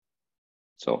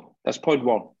 So that's point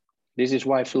one. This is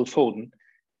why Phil Foden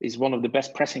is one of the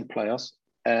best pressing players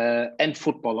and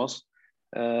footballers,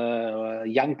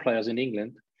 young players in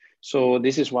England. So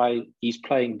this is why he's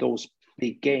playing those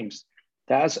big games.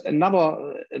 There's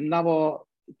another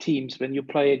teams when you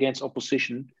play against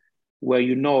opposition where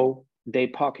they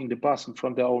parking the bus in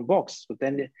front of their own box. But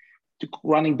then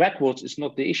running backwards is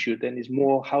not the issue. Then it's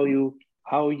more how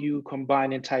you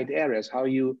combine in tight areas, how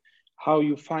you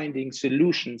finding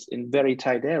solutions in very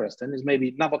tight areas. Then there's maybe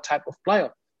another type of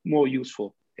player more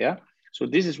useful. Yeah. So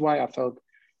this is why I felt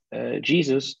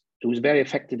Jesus, who was very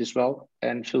effective as well,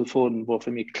 and Phil Foden were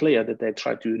for me clear that they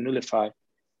tried to nullify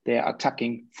their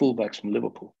attacking fullbacks from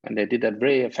Liverpool. And they did that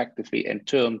very effectively and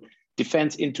turned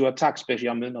defense into attack, especially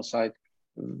on Milner's side,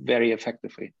 very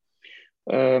effectively.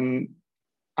 I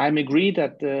agree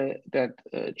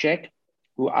that Jack,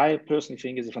 who I personally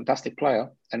think is a fantastic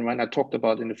player, and when I talked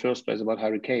about in the first place about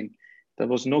Harry Kane, there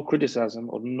was no criticism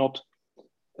or not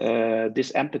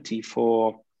this empathy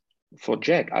for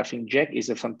Jack. I think Jack is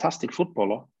a fantastic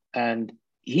footballer and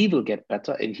he will get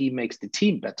better and he makes the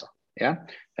team better. Yeah.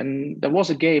 And there was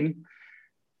a game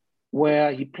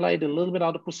where he played a little bit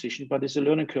out of position, but it's a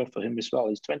learning curve for him as well.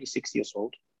 He's 26 years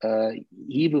old.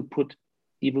 He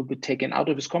will be taken out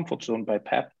of his comfort zone by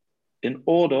Pep in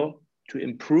order to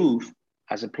improve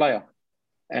as a player.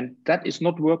 And that is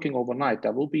not working overnight.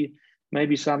 There will be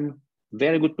maybe some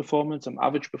very good performance, some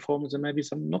average performance, and maybe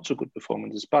some not so good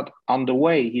performances. But on the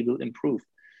way, he will improve.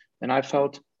 And I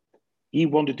felt he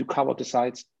wanted to cover the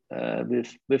sides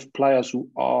with players who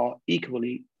are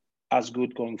equally as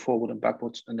good going forward and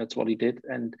backwards. And that's what he did.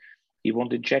 And he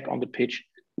wanted Jack on the pitch,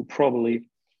 who probably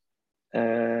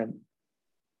been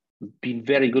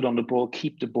very good on the ball,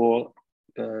 keep the ball,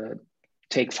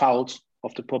 take fouls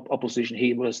of the opposition.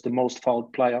 He was the most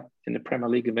fouled player in the Premier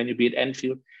League. And when you be at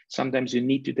Anfield, sometimes you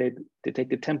need to take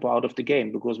the tempo out of the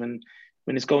game, because when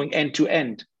it's going end to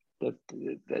end,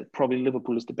 that probably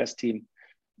Liverpool is the best team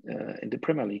in the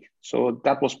Premier League. So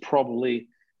that was probably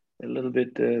a little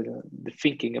bit the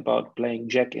thinking about playing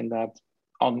Jack in that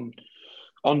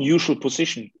unusual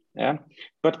position. Yeah,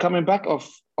 but coming back of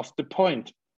the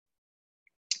point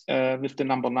with the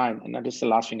number 9, and that is the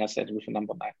last thing I said with the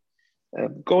number 9.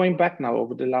 Going back now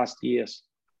over the last years,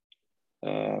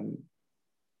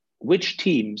 which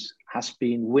teams has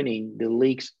been winning the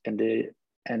leagues and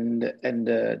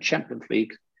the Champions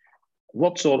League?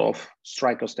 What sort of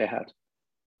strikers they had?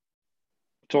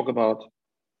 Talk about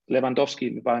Lewandowski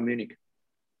in Bayern Munich.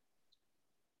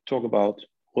 Talk about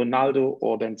Ronaldo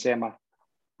or Benzema,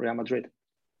 Real Madrid.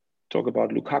 Talk about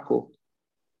Lukaku,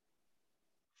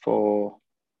 for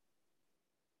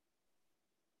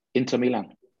Inter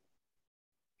Milan.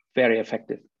 Very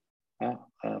effective.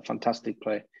 Fantastic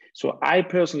play. So I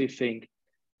personally think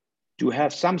to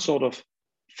have some sort of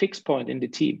fixed point in the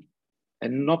team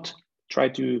and not try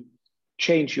to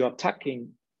change your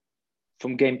attacking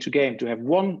from game to game, to have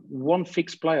one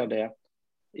fixed player there,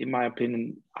 in my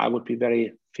opinion, I would be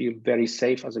feel very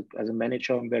safe as a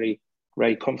manager. I'm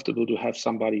very comfortable to have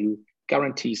somebody who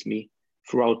guarantees me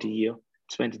throughout the year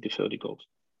 20 to 30 goals.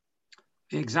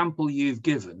 The example you've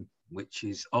given, which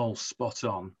is all spot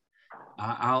on,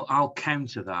 I'll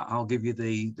counter that. I'll give you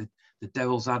the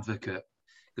devil's advocate,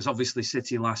 because obviously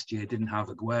City last year didn't have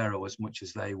Aguero as much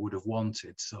as they would have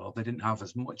wanted, so they didn't have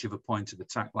as much of a point of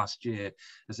attack last year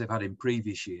as they've had in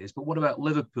previous years. But what about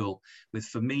Liverpool with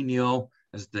Firmino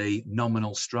as the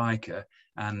nominal striker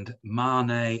and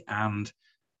Mane and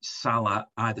Salah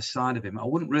either side of him? I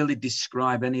wouldn't really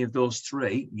describe any of those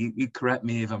three. You correct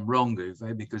me if I'm wrong,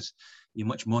 Uwe, because you're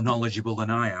much more knowledgeable than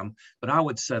I am. But I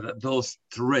would say that those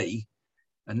three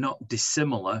are not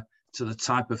dissimilar to the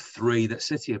type of three that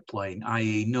City are playing,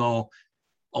 i.e. no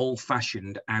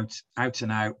old-fashioned out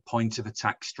and out point of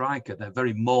attack striker. They're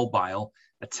very mobile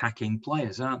attacking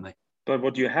players, aren't they? But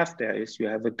what you have there is you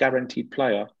have a guaranteed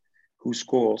player who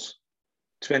scores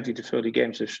 20 to 30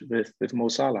 games with Mo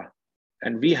Salah.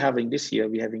 And we're having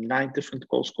 9 different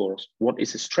goal scorers. What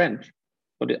is his strength?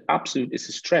 What it absolute is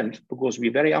his strength, because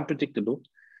we're very unpredictable.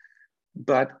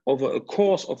 But over a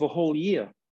course of a whole year,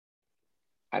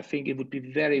 I think it would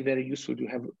be very, very useful to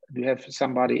have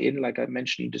somebody in, like I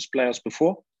mentioned, these players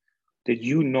before, that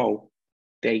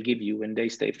they give you, when they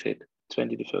stay fit,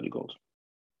 20 to 30 goals.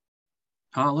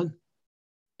 Haaland?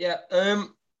 Yeah,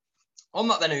 on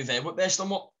that then, Uwe, based on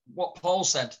what Paul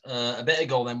said a bit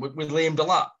ago then with Liam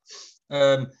Delap,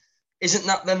 isn't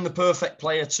that then the perfect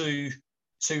player to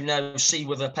now see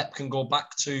whether Pep can go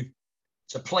back to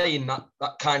playing that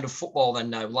kind of football then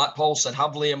now? Like Paul said,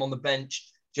 have Liam on the bench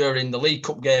during the League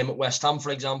Cup game at West Ham, for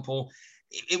example.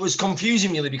 It was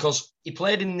confusing really because he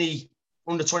played in the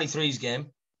under-23s game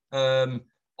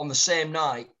on the same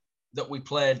night that we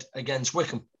played against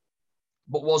Wickham,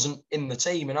 but wasn't in the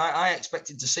team. And I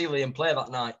expected to see Liam play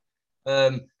that night.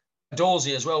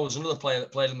 Dorsey as well was another player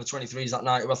that played in the 23s that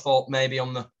night, who I thought maybe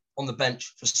on the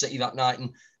bench for City that night.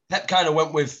 And Pep kind of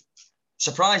went with,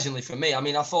 surprisingly for me, I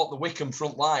mean, I thought the Wickham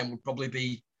front line would probably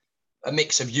be a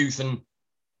mix of youth and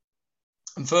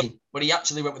first, but he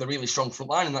actually went with a really strong front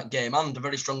line in that game and a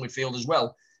very strong midfield as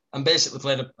well, and basically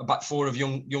played a back four of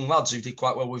young lads who did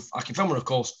quite well with Akinfenwa, of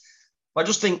course. But I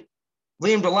just think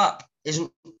Liam Delap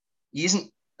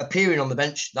isn't appearing on the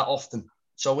bench that often.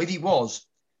 So if he was,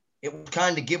 it would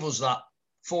kind of give us that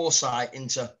foresight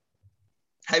into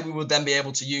how we would then be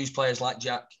able to use players like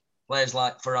Jack, players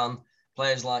like Varane,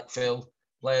 players like Phil,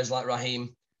 players like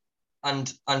Raheem,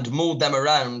 and mould them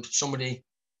around somebody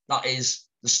that is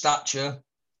the stature,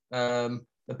 the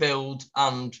build,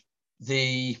 and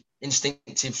the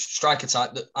instinctive striker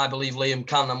type that I believe Liam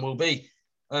can and will be.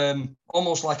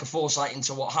 Almost like a foresight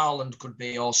into what Haaland could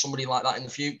be, or somebody like that in the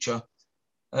future.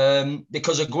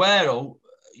 Because Aguero,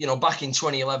 back in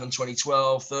 2011,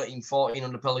 2012, 13, 14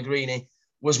 under Pellegrini,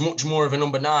 was much more of a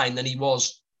number 9 than he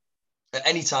was at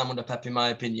any time under Pep, in my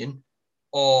opinion,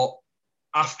 or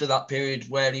after that period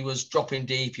where he was dropping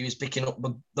deep, he was picking up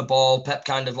the ball. Pep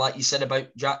kind of, like you said about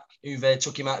Jack, Uwe,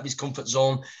 took him out of his comfort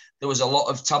zone. There was a lot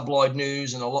of tabloid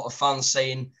news and a lot of fans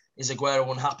saying, is Aguero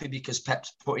unhappy because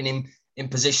Pep's putting him in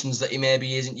positions that he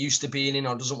maybe isn't used to being in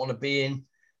or doesn't want to be in?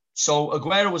 So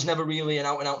Aguero was never really an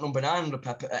out-and-out number 9 under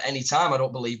Pep at any time, I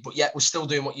don't believe, but yet we're still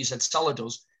doing what you said Salah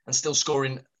does and still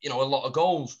scoring, a lot of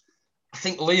goals. I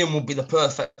think Liam would be the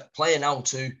perfect player now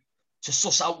to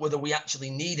suss out whether we actually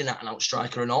need an out-and-out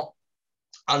striker or not,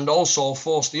 and also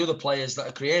force the other players that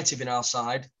are creative in our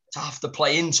side to have to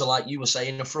play into, like you were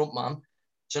saying, a front man,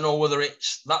 to know whether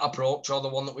it's that approach or the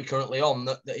one that we're currently on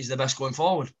that is the best going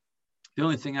forward. The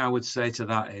only thing I would say to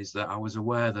that is that I was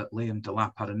aware that Liam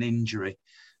Delap had an injury.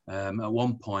 At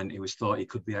one point, it was thought he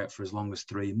could be out for as long as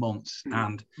 3 months.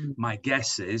 And my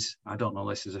guess is, I don't know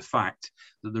this as a fact,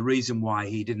 that the reason why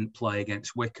he didn't play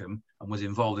against Wickham and was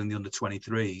involved in the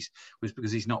under-23s was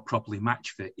because he's not properly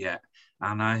match fit yet.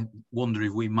 And I wonder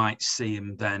if we might see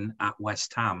him then at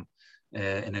West Ham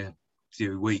in a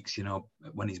few weeks,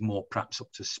 when he's more perhaps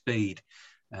up to speed.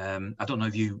 I don't know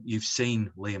if you've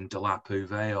seen Liam Delap,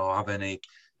 Uwe, or have any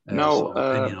sort of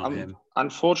opinion on him.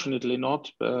 Unfortunately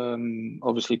not.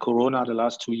 Obviously, Corona the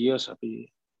last 2 years,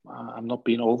 I'm not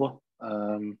been over.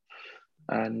 And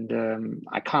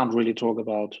I can't really talk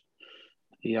about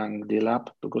young Delap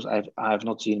because I have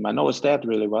not seen him. I know his dad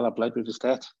really well. I played with his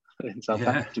dad in South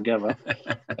Africa together.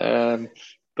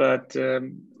 but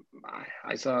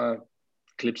I saw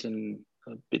clips and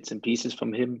bits and pieces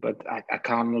from him, but I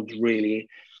cannot really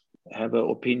have an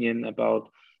opinion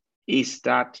about, is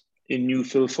that a new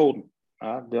Phil Foden?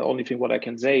 The only thing what I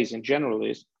can say is in general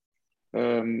is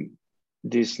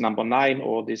this number 9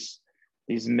 or this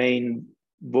main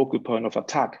vocal point of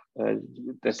attack.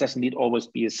 This doesn't need always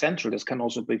be a central. This can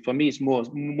also be, for me, it's more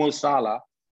Mo Salah,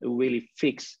 a really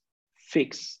fix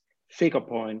figure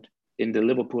point in the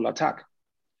Liverpool attack,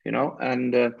 you know.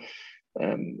 And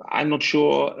I'm not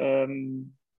sure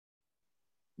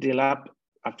Delap.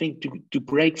 I think to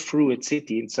break through at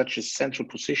City in such a central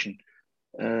position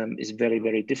is very,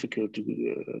 very difficult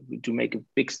to make a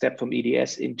big step from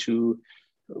EDS into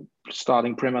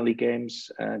starting Premier League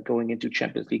games, going into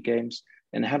Champions League games,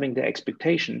 and having the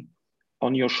expectation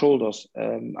on your shoulders.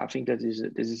 I think that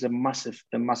this is a massive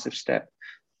step.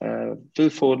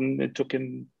 Phil Foden, it took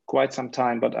him quite some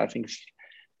time, but I think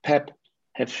Pep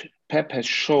has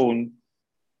shown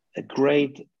a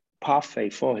great pathway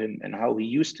for him and how he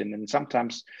used him. And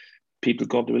sometimes people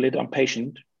got a little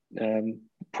impatient.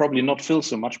 Probably not Phil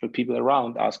so much, but people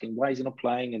around asking why is he not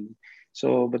playing. And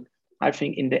so, but I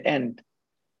think in the end,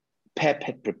 Pep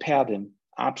had prepared him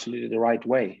absolutely the right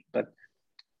way. But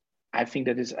I think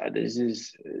that it's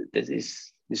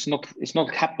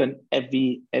not happen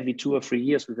every 2 or 3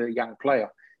 years with a young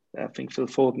player. I think Phil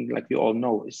Foden, like we all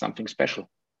know, is something special.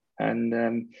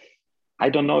 And I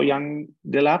don't know young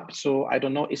Delap, so I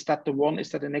don't know, is that the one? Is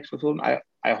that the next Phil Foden?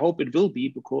 I hope it will be,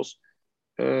 because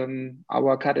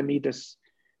our academy does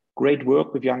great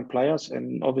work with young players,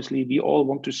 and obviously we all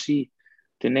want to see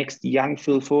the next young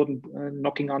Phil Foden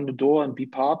knocking on the door and be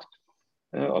part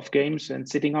of games and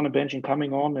sitting on a bench and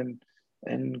coming on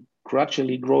and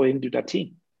gradually grow into that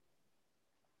team.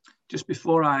 Just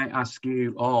before I ask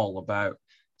you all about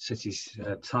City's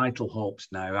title hopes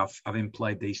now, having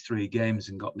played these 3 games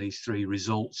and got these 3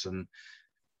 results and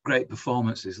great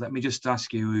performances, let me just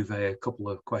ask you, Uwe, a couple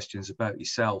of questions about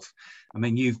yourself. I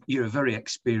mean, you're a very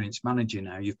experienced manager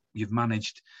now. You've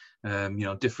managed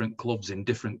different clubs in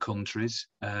different countries.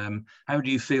 How do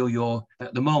you feel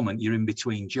at the moment you're in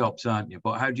between jobs, aren't you?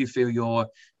 But how do you feel your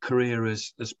career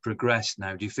has progressed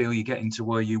now? Do you feel you're getting to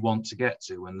where you want to get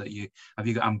to, and that have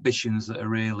you got ambitions that are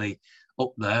really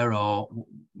up there, or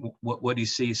where do you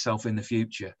see yourself in the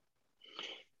future?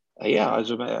 I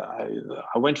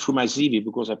went through my CV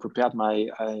because I prepared my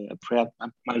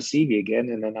CV again,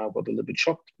 and then I got a little bit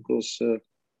shocked because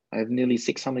I have nearly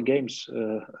 600 games,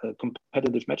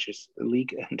 competitive matches,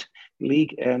 league and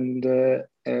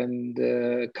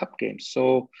cup games.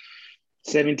 So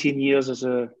 17 years as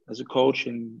a coach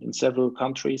in several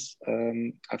countries.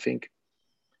 I think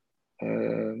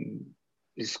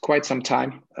it's quite some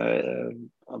time. I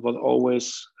was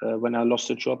always, when I lost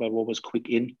a job, I was always quick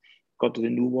in, got to the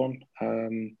new one.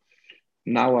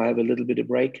 Now I have a little bit of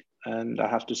break, and I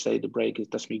have to say the break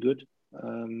does me good.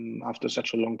 After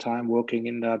such a long time working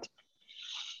in the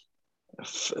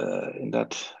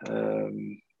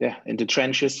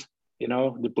trenches, you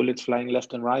know, the bullets flying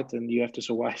left and right, and you have to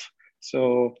survive.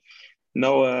 So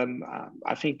no,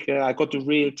 I think I got the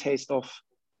real taste of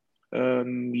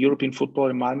European football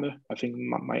in Malmö. I think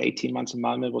my 18 months in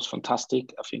Malmö was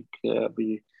fantastic. I think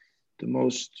we're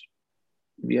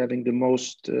having the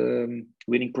most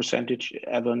winning percentage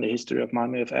ever in the history of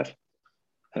Malmö FF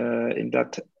in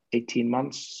that 18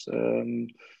 months,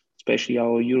 especially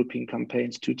our European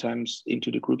campaigns, 2 times into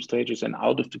the group stages and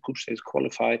out of the group stages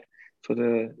qualified for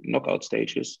the knockout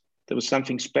stages. There was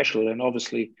something special, and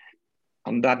obviously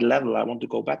on that level I want to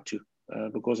go back to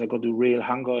because I got the real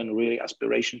hunger and real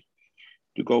aspiration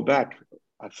to go back.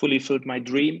 I fully filled my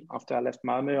dream after I left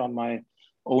Malmö on my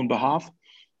own behalf.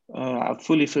 I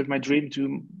fully filled my dream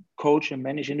to coach and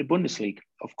manage in the Bundesliga.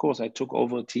 Of course, I took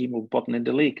over a team who bottom in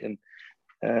the league, and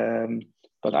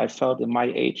but I felt in my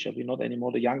age, I'll be not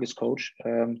anymore the youngest coach.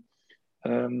 I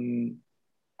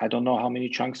don't know how many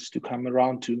chances to come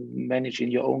around to manage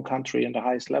in your own country in the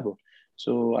highest level.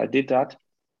 So I did that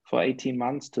for 18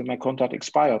 months till my contract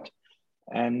expired.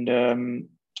 And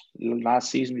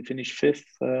last season we finished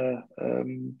 5th.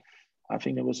 I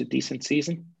think it was a decent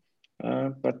season,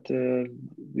 but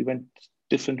we went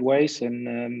different ways,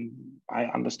 and I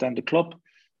understand the club.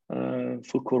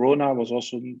 For Corona was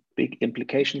also big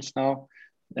implications now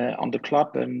on the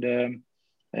club, and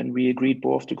we agreed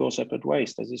both to go separate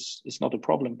ways. It's not a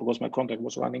problem because my contract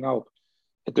was running out.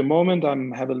 At the moment,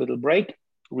 have a little break,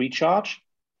 recharge,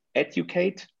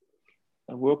 educate,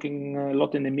 working a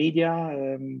lot in the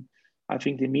media. I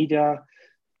think the media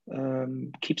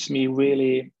keeps me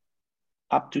really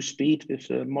up to speed with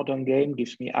the modern game,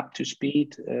 gives me up to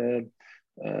speed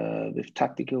with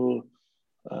tactical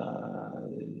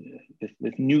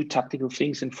with new tactical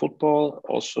things in football,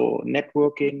 also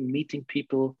networking, meeting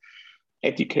people,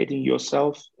 educating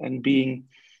yourself, and being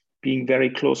very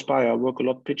close by. I work a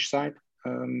lot pitch side,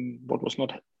 what was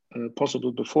not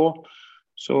possible before.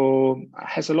 So it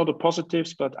has a lot of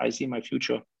positives, but I see my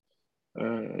future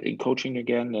in coaching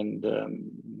again.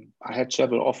 And I had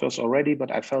several offers already,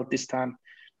 but I felt this time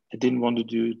I didn't want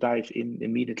to dive in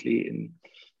immediately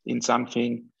in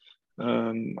something.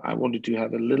 I wanted to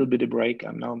have a little bit of break.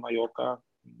 I'm now in Mallorca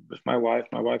with my wife.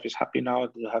 My wife is happy now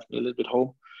to have me a little bit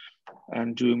home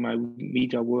and doing my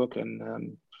media work.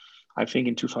 And I think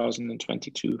in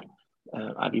 2022,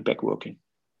 I'll be back working.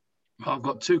 I've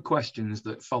got two questions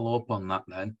that follow up on that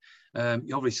then.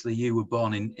 Obviously, you were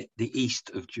born in the east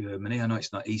of Germany. I know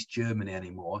it's not East Germany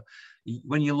anymore.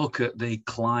 When you look at the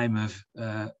climb of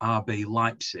RB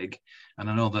Leipzig,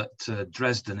 and I know that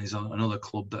Dresden is another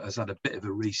club that has had a bit of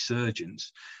a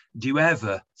resurgence, do you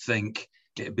ever think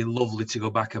it'd be lovely to go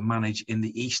back and manage in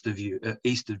the east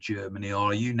of Germany, or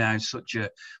are you now such a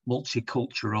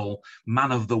multicultural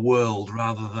man of the world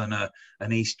rather than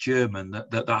an East German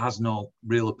that has no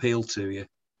real appeal to you?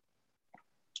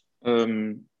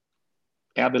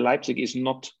 RB Leipzig is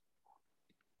not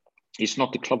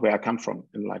the club where I come from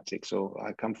in Leipzig. So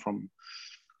I come from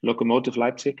Lokomotiv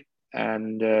Leipzig,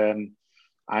 and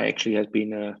I actually have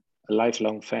been a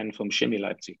lifelong fan from Chemie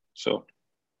Leipzig. So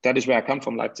that is where I come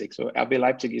from, Leipzig. So RB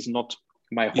Leipzig is not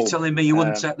my home. You're telling me you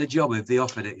wouldn't take the job if they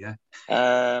offered it, yeah?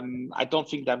 I don't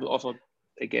think that will offer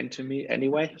again to me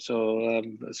anyway. So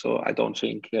I don't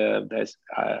think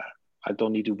I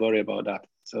don't need to worry about that.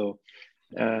 So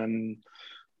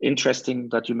interesting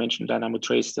that you mentioned Dynamo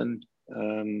Dresden,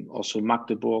 also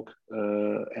Magdeburg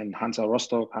and Hansa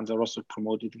Rostock. Hansa Rostock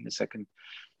promoted in the second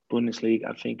Bundesliga.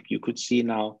 I think you could see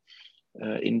now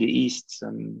in the East,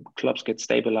 some clubs get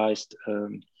stabilized,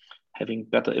 having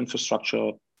better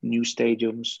infrastructure, new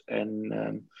stadiums,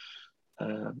 and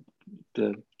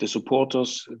the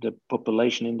supporters, the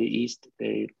population in the East,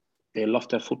 they love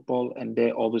their football, and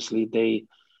they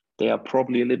are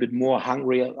probably a little bit more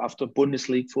hungry after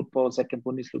Bundesliga football, second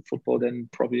Bundesliga football, than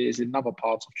probably is in other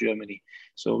parts of Germany.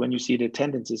 So when you see the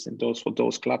tendencies in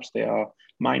those clubs, they are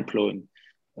mind blowing.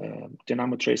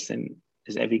 Dynamo Dresden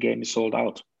every game is sold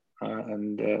out.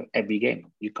 And every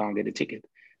game you can't get a ticket,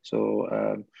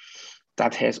 so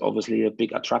that has obviously a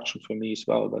big attraction for me as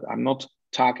well. But I'm not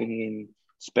targeting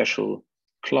special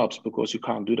clubs because you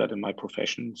can't do that in my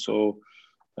profession. So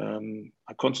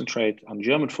I concentrate on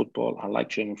German football. I like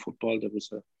German football.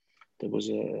 There was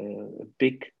a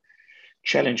big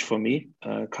challenge for me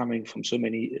coming from so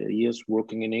many years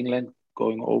working in England,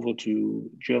 going over to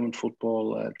German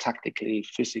football, tactically,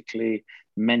 physically,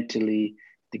 mentally.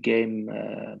 The game,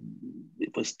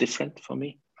 it was different for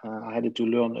me. I had to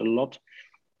learn a lot.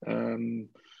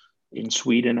 In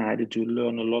Sweden, I had to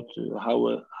learn a lot how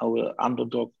an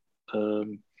underdog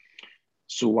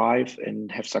survive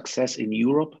and have success in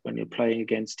Europe when you're playing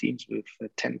against teams with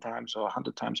 10 times or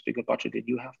 100 times bigger budget than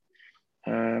you have.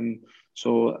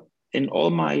 So in all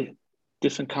my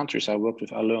different countries I worked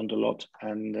with, I learned a lot.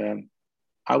 And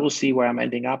I will see where I'm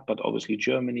ending up, but obviously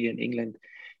Germany and England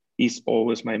is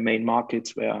always my main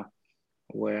markets where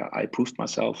I proved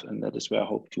myself, and that is where I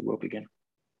hope to work again.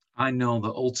 I know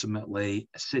that ultimately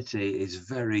City is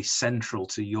very central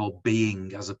to your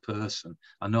being as a person.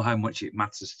 I know how much it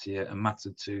matters to you and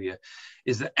mattered to you.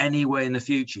 Is there any way in the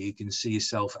future you can see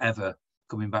yourself ever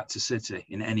coming back to City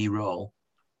in any role?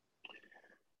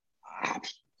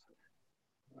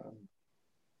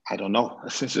 I don't know.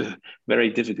 This is a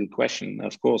very difficult question.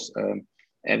 Of course,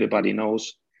 everybody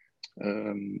knows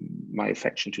my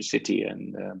affection to City,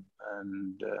 and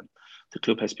the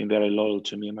club has been very loyal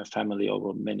to me and my family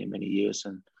over many, many years.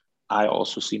 And I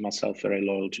also see myself very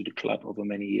loyal to the club over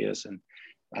many years. And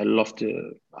I love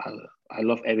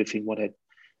everything what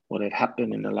had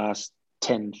happened in the last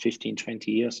 10, 15,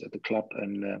 20 years at the club,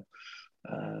 and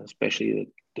especially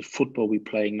the football we're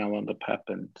playing now under Pep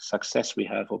and the success we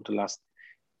have over the last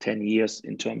 10 years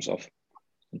in terms of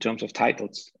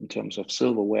titles, in terms of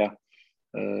silverware,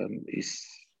 is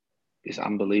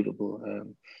unbelievable.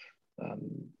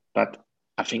 But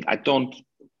I think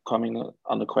coming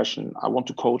on the question, I want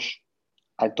to coach.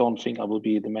 I don't think I will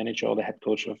be the manager or the head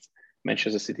coach of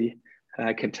Manchester City.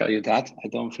 I can tell you that. I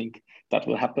don't think that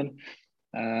will happen.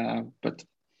 But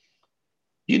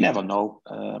you never know.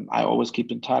 I always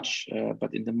keep in touch.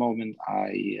 But in the moment,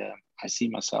 I see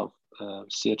myself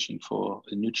searching for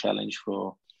a new challenge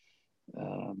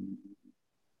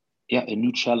a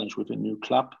new challenge with a new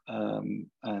club,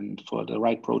 and for the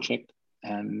right project.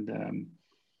 And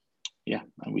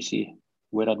and we see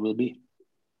where that will be.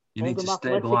 You need to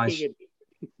stabilise.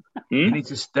 You need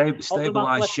to stabilise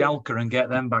Athletic. Schalke and get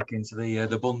them back into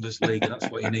the Bundesliga. That's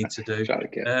what you need to do.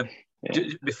 Schalke.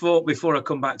 Before I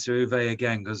come back to Uwe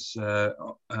again, because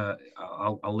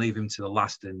I'll leave him to the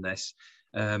last in this.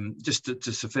 Just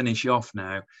to finish off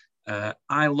now,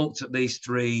 I looked at these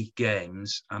 3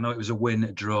 games. I know it was a win,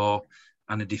 a draw,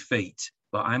 and a defeat,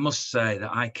 but I must say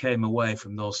that I came away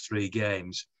from those 3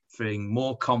 games feeling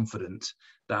more confident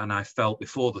than I felt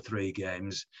before the 3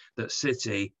 games that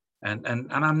City, and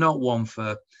I'm not one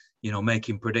for,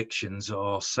 making predictions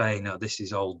or saying, no, this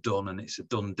is all done and it's a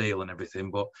done deal and everything,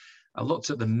 but I looked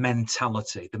at the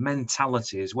mentality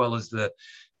as well as the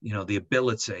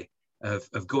ability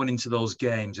of going into those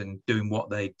games and doing what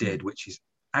they did, which is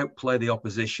outplay the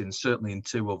opposition, certainly in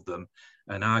 2 of them,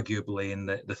 and arguably in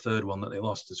the third one that they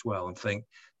lost as well, and think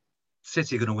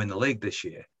City are going to win the league this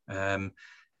year.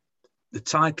 The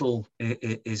title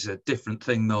is a different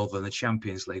thing, though, than the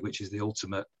Champions League, which is the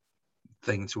ultimate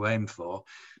thing to aim for,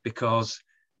 because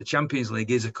the Champions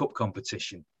League is a cup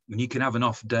competition. When you can have an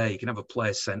off day, you can have a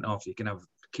player sent off, you can have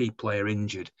a key player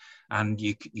injured, and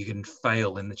you can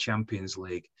fail in the Champions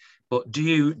League. But do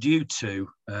you two,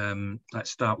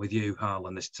 let's start with you,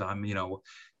 Harlan, this time,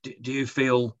 do you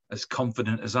feel as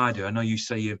confident as I do? I know you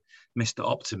say you missed the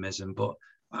optimism, but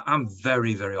I'm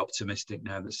very, very optimistic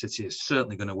now that City is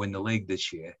certainly going to win the league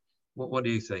this year. What do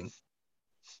you think?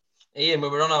 Ian, we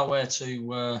were on our way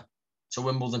to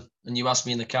Wimbledon, and you asked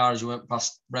me in the car as you went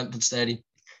past Brentford Stadium,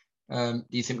 do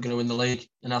you think we're going to win the league?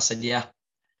 And I said, yeah.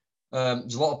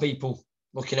 There's a lot of people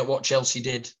looking at what Chelsea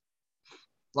did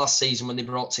last season when they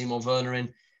brought Timo Werner in,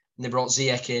 and they brought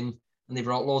Ziyech in, and they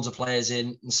brought loads of players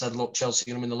in and said, look, Chelsea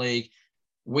are going to win the league.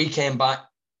 We came back,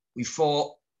 we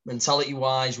fought,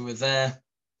 mentality-wise, we were there,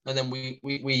 and then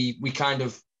we kind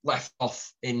of left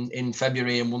off in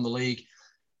February and won the league.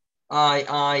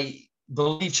 I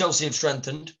believe Chelsea have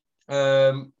strengthened.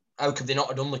 How could they not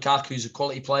have done? Lukaku's a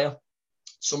quality player,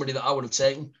 somebody that I would have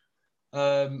taken.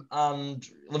 And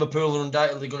Liverpool are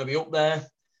undoubtedly going to be up there.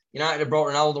 United have brought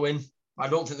Ronaldo in. I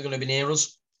don't think they're going to be near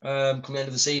us come the end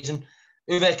of the season.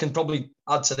 Uwe can probably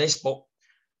add to this, but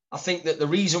I think that the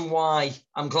reason why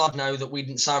I'm glad now that we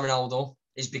didn't sign Ronaldo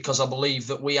is because I believe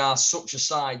that we are such a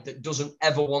side that doesn't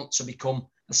ever want to become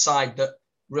a side that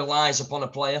relies upon a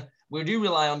player. We do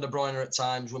rely on De Bruyne at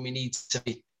times when we need to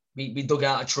be dug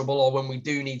out of trouble, or when we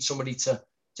do need somebody to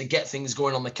get things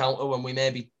going on the counter when we may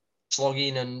be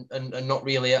slogging and not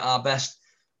really at our best.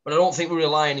 But I don't think we're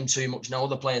relying on him too much now.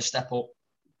 Other players step up.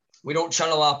 We don't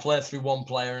channel our play through one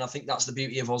player, and I think that's the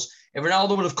beauty of us. If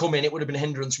Ronaldo would have come in, it would have been a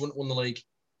hindrance. We wouldn't have won the league.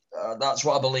 That's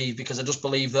what I believe, because I just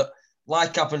believe that,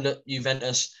 like happened at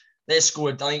Juventus, they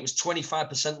scored, I think it was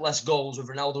 25% less goals with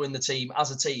Ronaldo in the team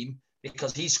as a team,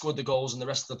 because he scored the goals and the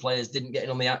rest of the players didn't get in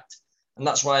on the act. And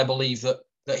that's why I believe that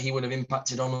he would have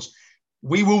impacted on us.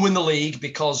 We will win the league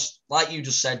because, like you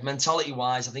just said,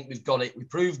 mentality-wise, I think we've got it. We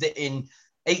proved it in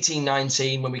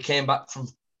 18-19 when we came back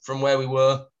from where we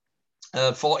were.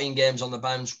 14 games on the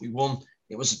bounce, we won.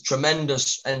 It was a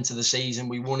tremendous end to the season.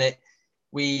 We won it.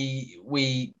 We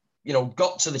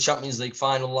got to the Champions League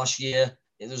final last year.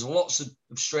 There's lots of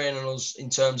strain on us in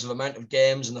terms of amount of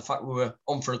games, and the fact we were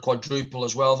on for a quadruple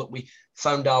as well, that we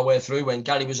found our way through. When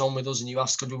Gary was on with us and you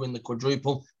asked, could we win the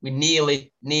quadruple? We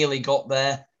nearly got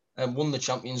there and won the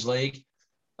Champions League.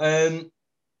 And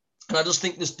I just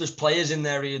think there's players in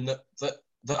there, Ian,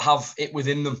 that have it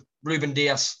within them. Ruben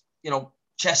Dias,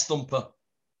 chest thumper,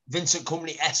 Vincent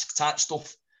Kompany-esque type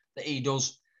stuff that he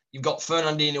does. You've got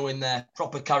Fernandinho in there,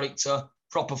 proper character,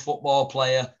 proper football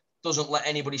player, doesn't let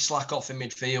anybody slack off in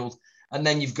midfield. And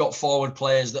then you've got forward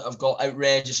players that have got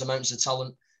outrageous amounts of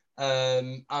talent.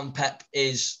 And Pep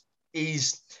he's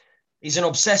an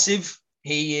obsessive.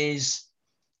 He is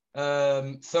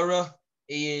thorough.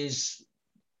 He is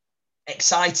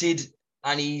excited,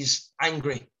 and he's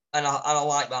angry. And I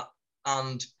like that.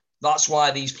 And that's why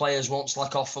these players won't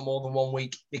slack off for more than 1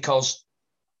 week, because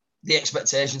the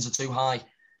expectations are too high.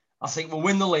 I think we'll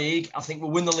win the league. I think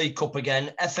we'll win the League Cup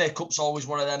again. FA Cup's always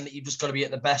one of them that you've just got to be at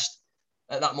the best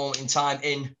at that moment in time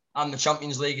in. And the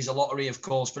Champions League is a lottery, of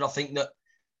course. But I think that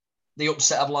the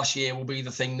upset of last year will be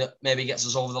the thing that maybe gets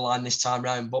us over the line this time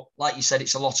round. But like you said,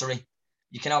 it's a lottery.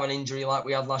 You can have an injury like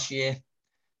we had last year,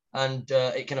 and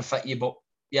it can affect you. But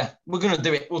yeah, we're going to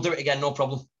do it. We'll do it again, no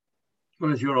problem.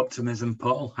 What is your optimism,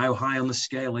 Paul? How high on the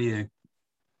scale are you?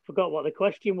 Forgot what the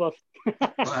question was.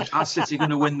 Are City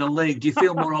going to win the league? Do you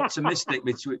feel more optimistic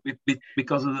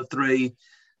because of the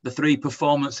three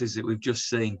performances that we've just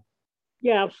seen?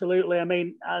 Yeah, absolutely. I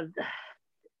mean,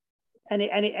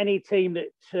 any team that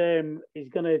is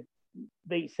going to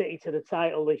beat City to the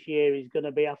title this year is going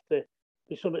to be after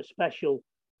something special.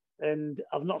 and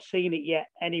I've not seen it yet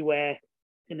anywhere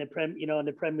in the in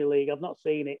the Premier League. I've not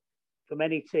seen it from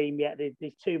any team yet.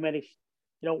 There's too many.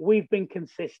 We've been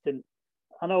consistent.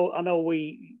 I know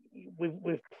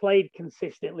we've played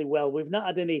consistently well. We've not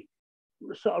had any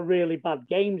sort of really bad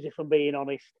games, if I'm being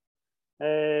honest.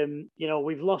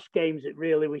 We've lost games that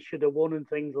really we should have won and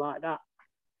things like that.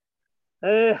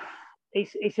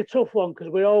 It's a tough one because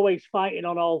we're always fighting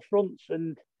on all fronts,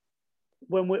 and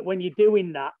when you're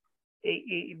doing that,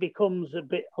 it becomes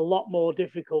a lot more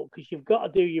difficult because you've got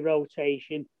to do your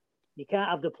rotation. You can't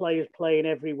have the players playing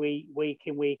every week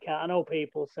in, week out. I know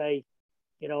people say,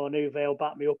 and Uwe will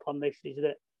back me up on this, is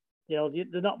that,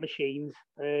 they're not machines.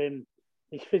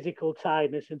 There's physical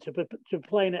tiredness, and to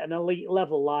playing at an elite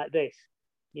level like this,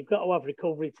 you've got to have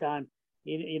recovery time.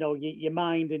 Your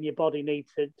mind and your body need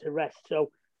to rest.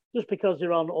 So just because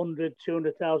they're on 100,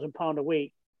 200,000 pound a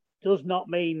week does not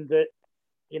mean that,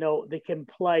 they can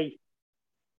play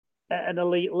at an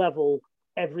elite level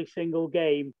every single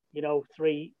game, 2 or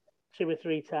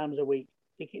 3 times a week.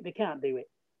 They can't do it.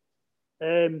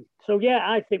 So yeah,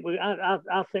 I think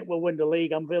we'll win the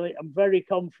league. I'm very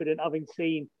confident, having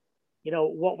seen,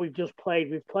 what we've just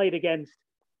played. We've played against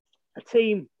a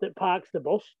team that parks the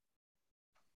bus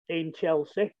in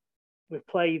Chelsea. We've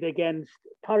played against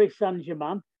Paris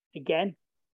Saint-Germain again.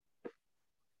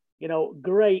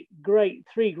 Great,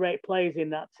 3 great players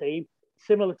in that team,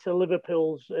 similar to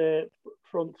Liverpool's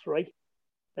front 3.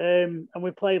 And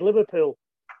we played Liverpool,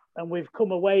 and we've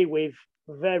come away with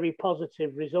very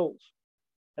positive results.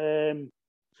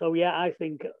 So yeah, I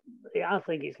think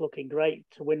it's looking great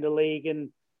to win the league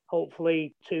and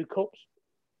hopefully 2 cups.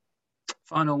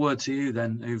 Final word to you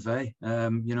then, Uwe.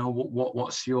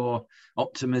 What's your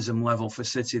optimism level for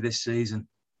City this season?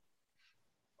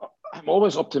 I'm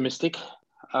always optimistic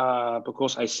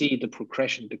because I see the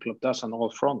progression the club does on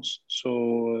all fronts.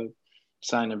 So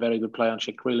sign a very good player on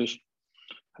Jack Grealish,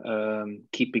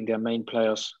 keeping their main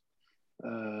players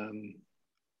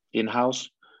in-house.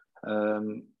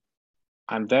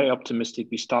 I'm very optimistic.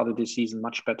 We started this season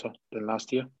much better than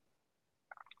last year.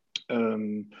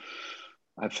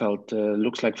 I felt,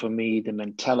 looks like for me, the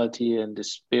mentality and the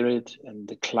spirit and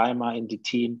the climate in the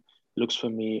team looks for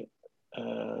me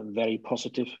very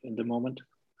positive in the moment.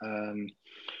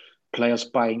 Players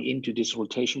buying into this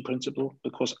rotation principle,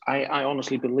 because I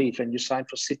honestly believe when you sign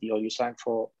for City or you sign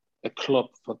for a club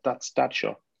for that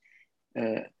stature,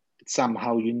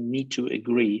 somehow you need to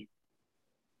agree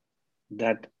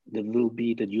that there will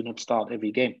be that you not start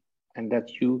every game, and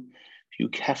that you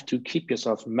have to keep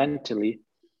yourself mentally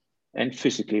and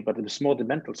physically, but it's more the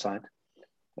mental side,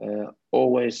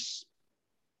 always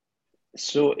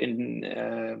so in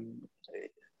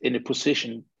a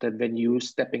position that when you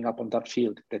stepping up on that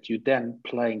field, that you then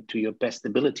playing to your best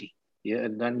ability,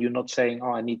 and then you're not saying,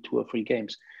 I need 2 or 3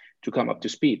 games to come up to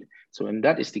speed. So, and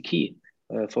that is the key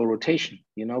for rotation,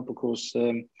 because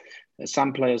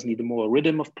some players need a more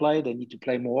rhythm of play. They need to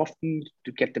play more often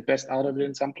to get the best out of it.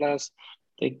 And some players,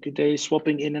 they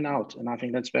swapping in and out. And I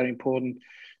think that's very important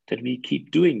that we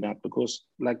keep doing that, because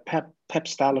like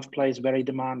Pep's style of play is very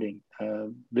demanding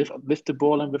with the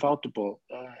ball and without the ball.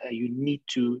 You need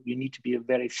to be a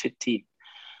very fit team.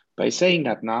 By saying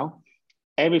that now,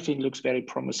 everything looks very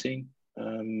promising.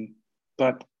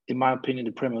 But in my opinion,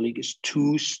 the Premier League is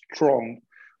too strong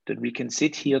that we can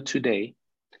sit here today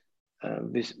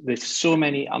with so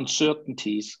many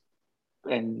uncertainties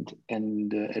and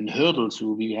hurdles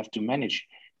we have to manage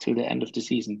till the end of the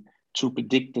season to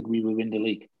predict that we will win the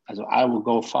league. So I will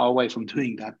go far away from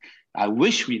doing that. I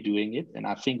wish we're doing it, and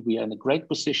I think we are in a great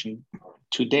position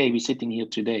today. We're sitting here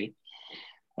today.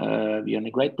 We are in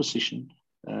a great position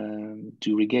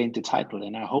to regain the title,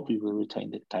 and I hope we will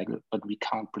retain the title, but we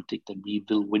can't predict that we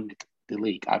will win the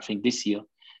league. I think this year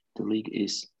the league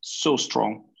is so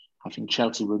strong. I think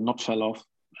Chelsea will not fall off.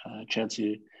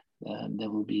 Chelsea, there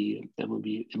will be,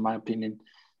 in my opinion,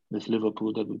 with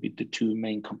Liverpool, that will be the 2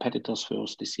 main competitors for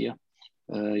us this year.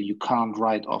 You can't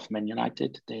write off Man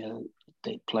United.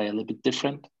 They play a little bit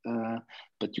different,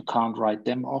 but you can't write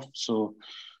them off. So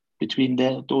between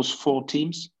those 4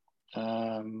 teams,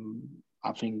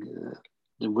 I think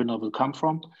the winner will come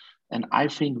from. And I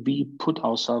think we put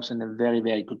ourselves in a very,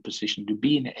 very good position to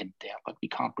be in the end there, but we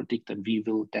can't predict that we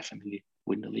will definitely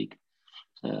win the league.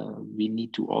 We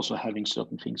need to also having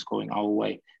certain things going our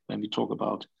way when we talk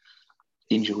about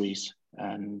injuries,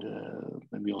 and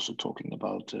when we're also talking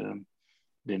about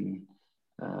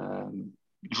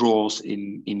draws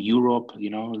in Europe.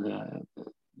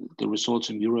 The results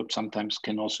in Europe sometimes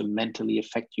can also mentally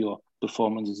affect your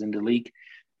performances in the league.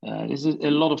 There's a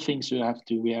lot of things we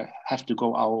have to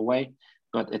go our way,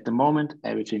 but at the moment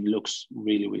everything looks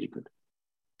really, really good.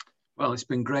 Well, it's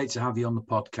been great to have you on the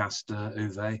podcast,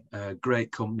 Uwe.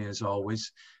 Great company as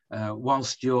always.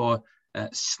 Whilst you're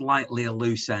slightly a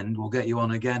loose end, we'll get you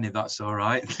on again if that's all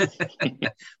right.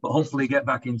 But hopefully get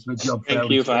back into a job.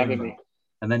 Thank you for having me.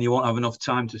 And then you won't have enough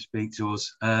time to speak to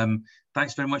us.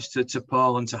 Thanks very much to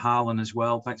Paul and to Harlan as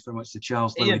well. Thanks very much to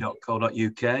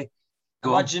charleslouis.co.uk.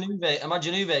 Imagine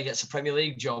Uwe gets a Premier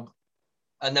League job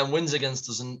and then wins against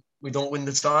us and we don't win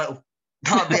the title.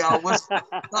 That'd be our worst.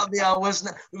 That'd be our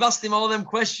worst. We've asked him all them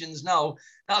questions now.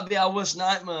 That'd be our worst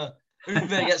nightmare.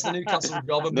 Uwe gets the Newcastle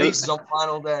job and beats us on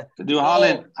final day.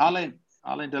 Harlan,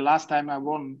 the last time I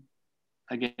won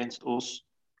against us,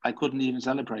 I couldn't even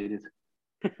celebrate it.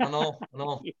 I know.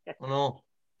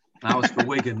 That was for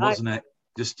Wigan, wasn't it?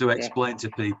 Just to explain to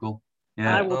people.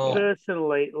 Yeah. I would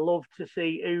personally love to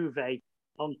see Uwe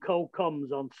on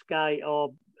co-coms on Sky or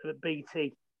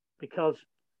BT, because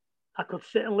I could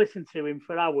sit and listen to him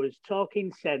for hours,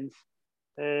 talking sense,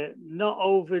 not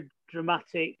over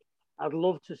dramatic. I'd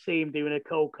love to see him doing a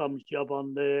co-coms job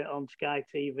on Sky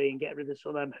TV and get rid of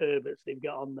some of them Herberts they've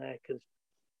got on there, because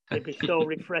it'd be so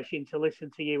refreshing to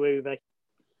listen to you, Uwe.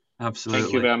 Absolutely.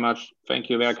 Thank you very much. Thank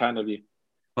you, very kind of you.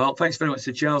 Well, thanks very much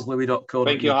to charleslouis.co.uk.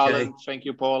 Thank you, Harlan. Thank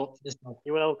you, Paul.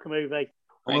 You're welcome, Uwe.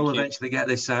 We'll eventually get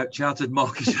this out. Chartered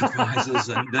Mortgage Advisors,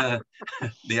 and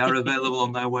they are available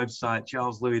on their website,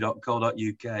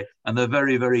 charleslouis.co.uk. And they're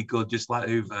very, very good, just like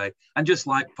Uwe, and just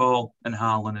like Paul and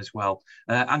Harlan as well.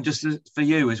 And just for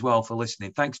you as well for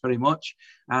listening. Thanks very much.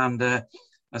 And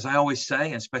as I always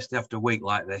say, especially after a week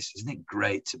like this, isn't it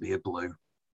great to be a Blue?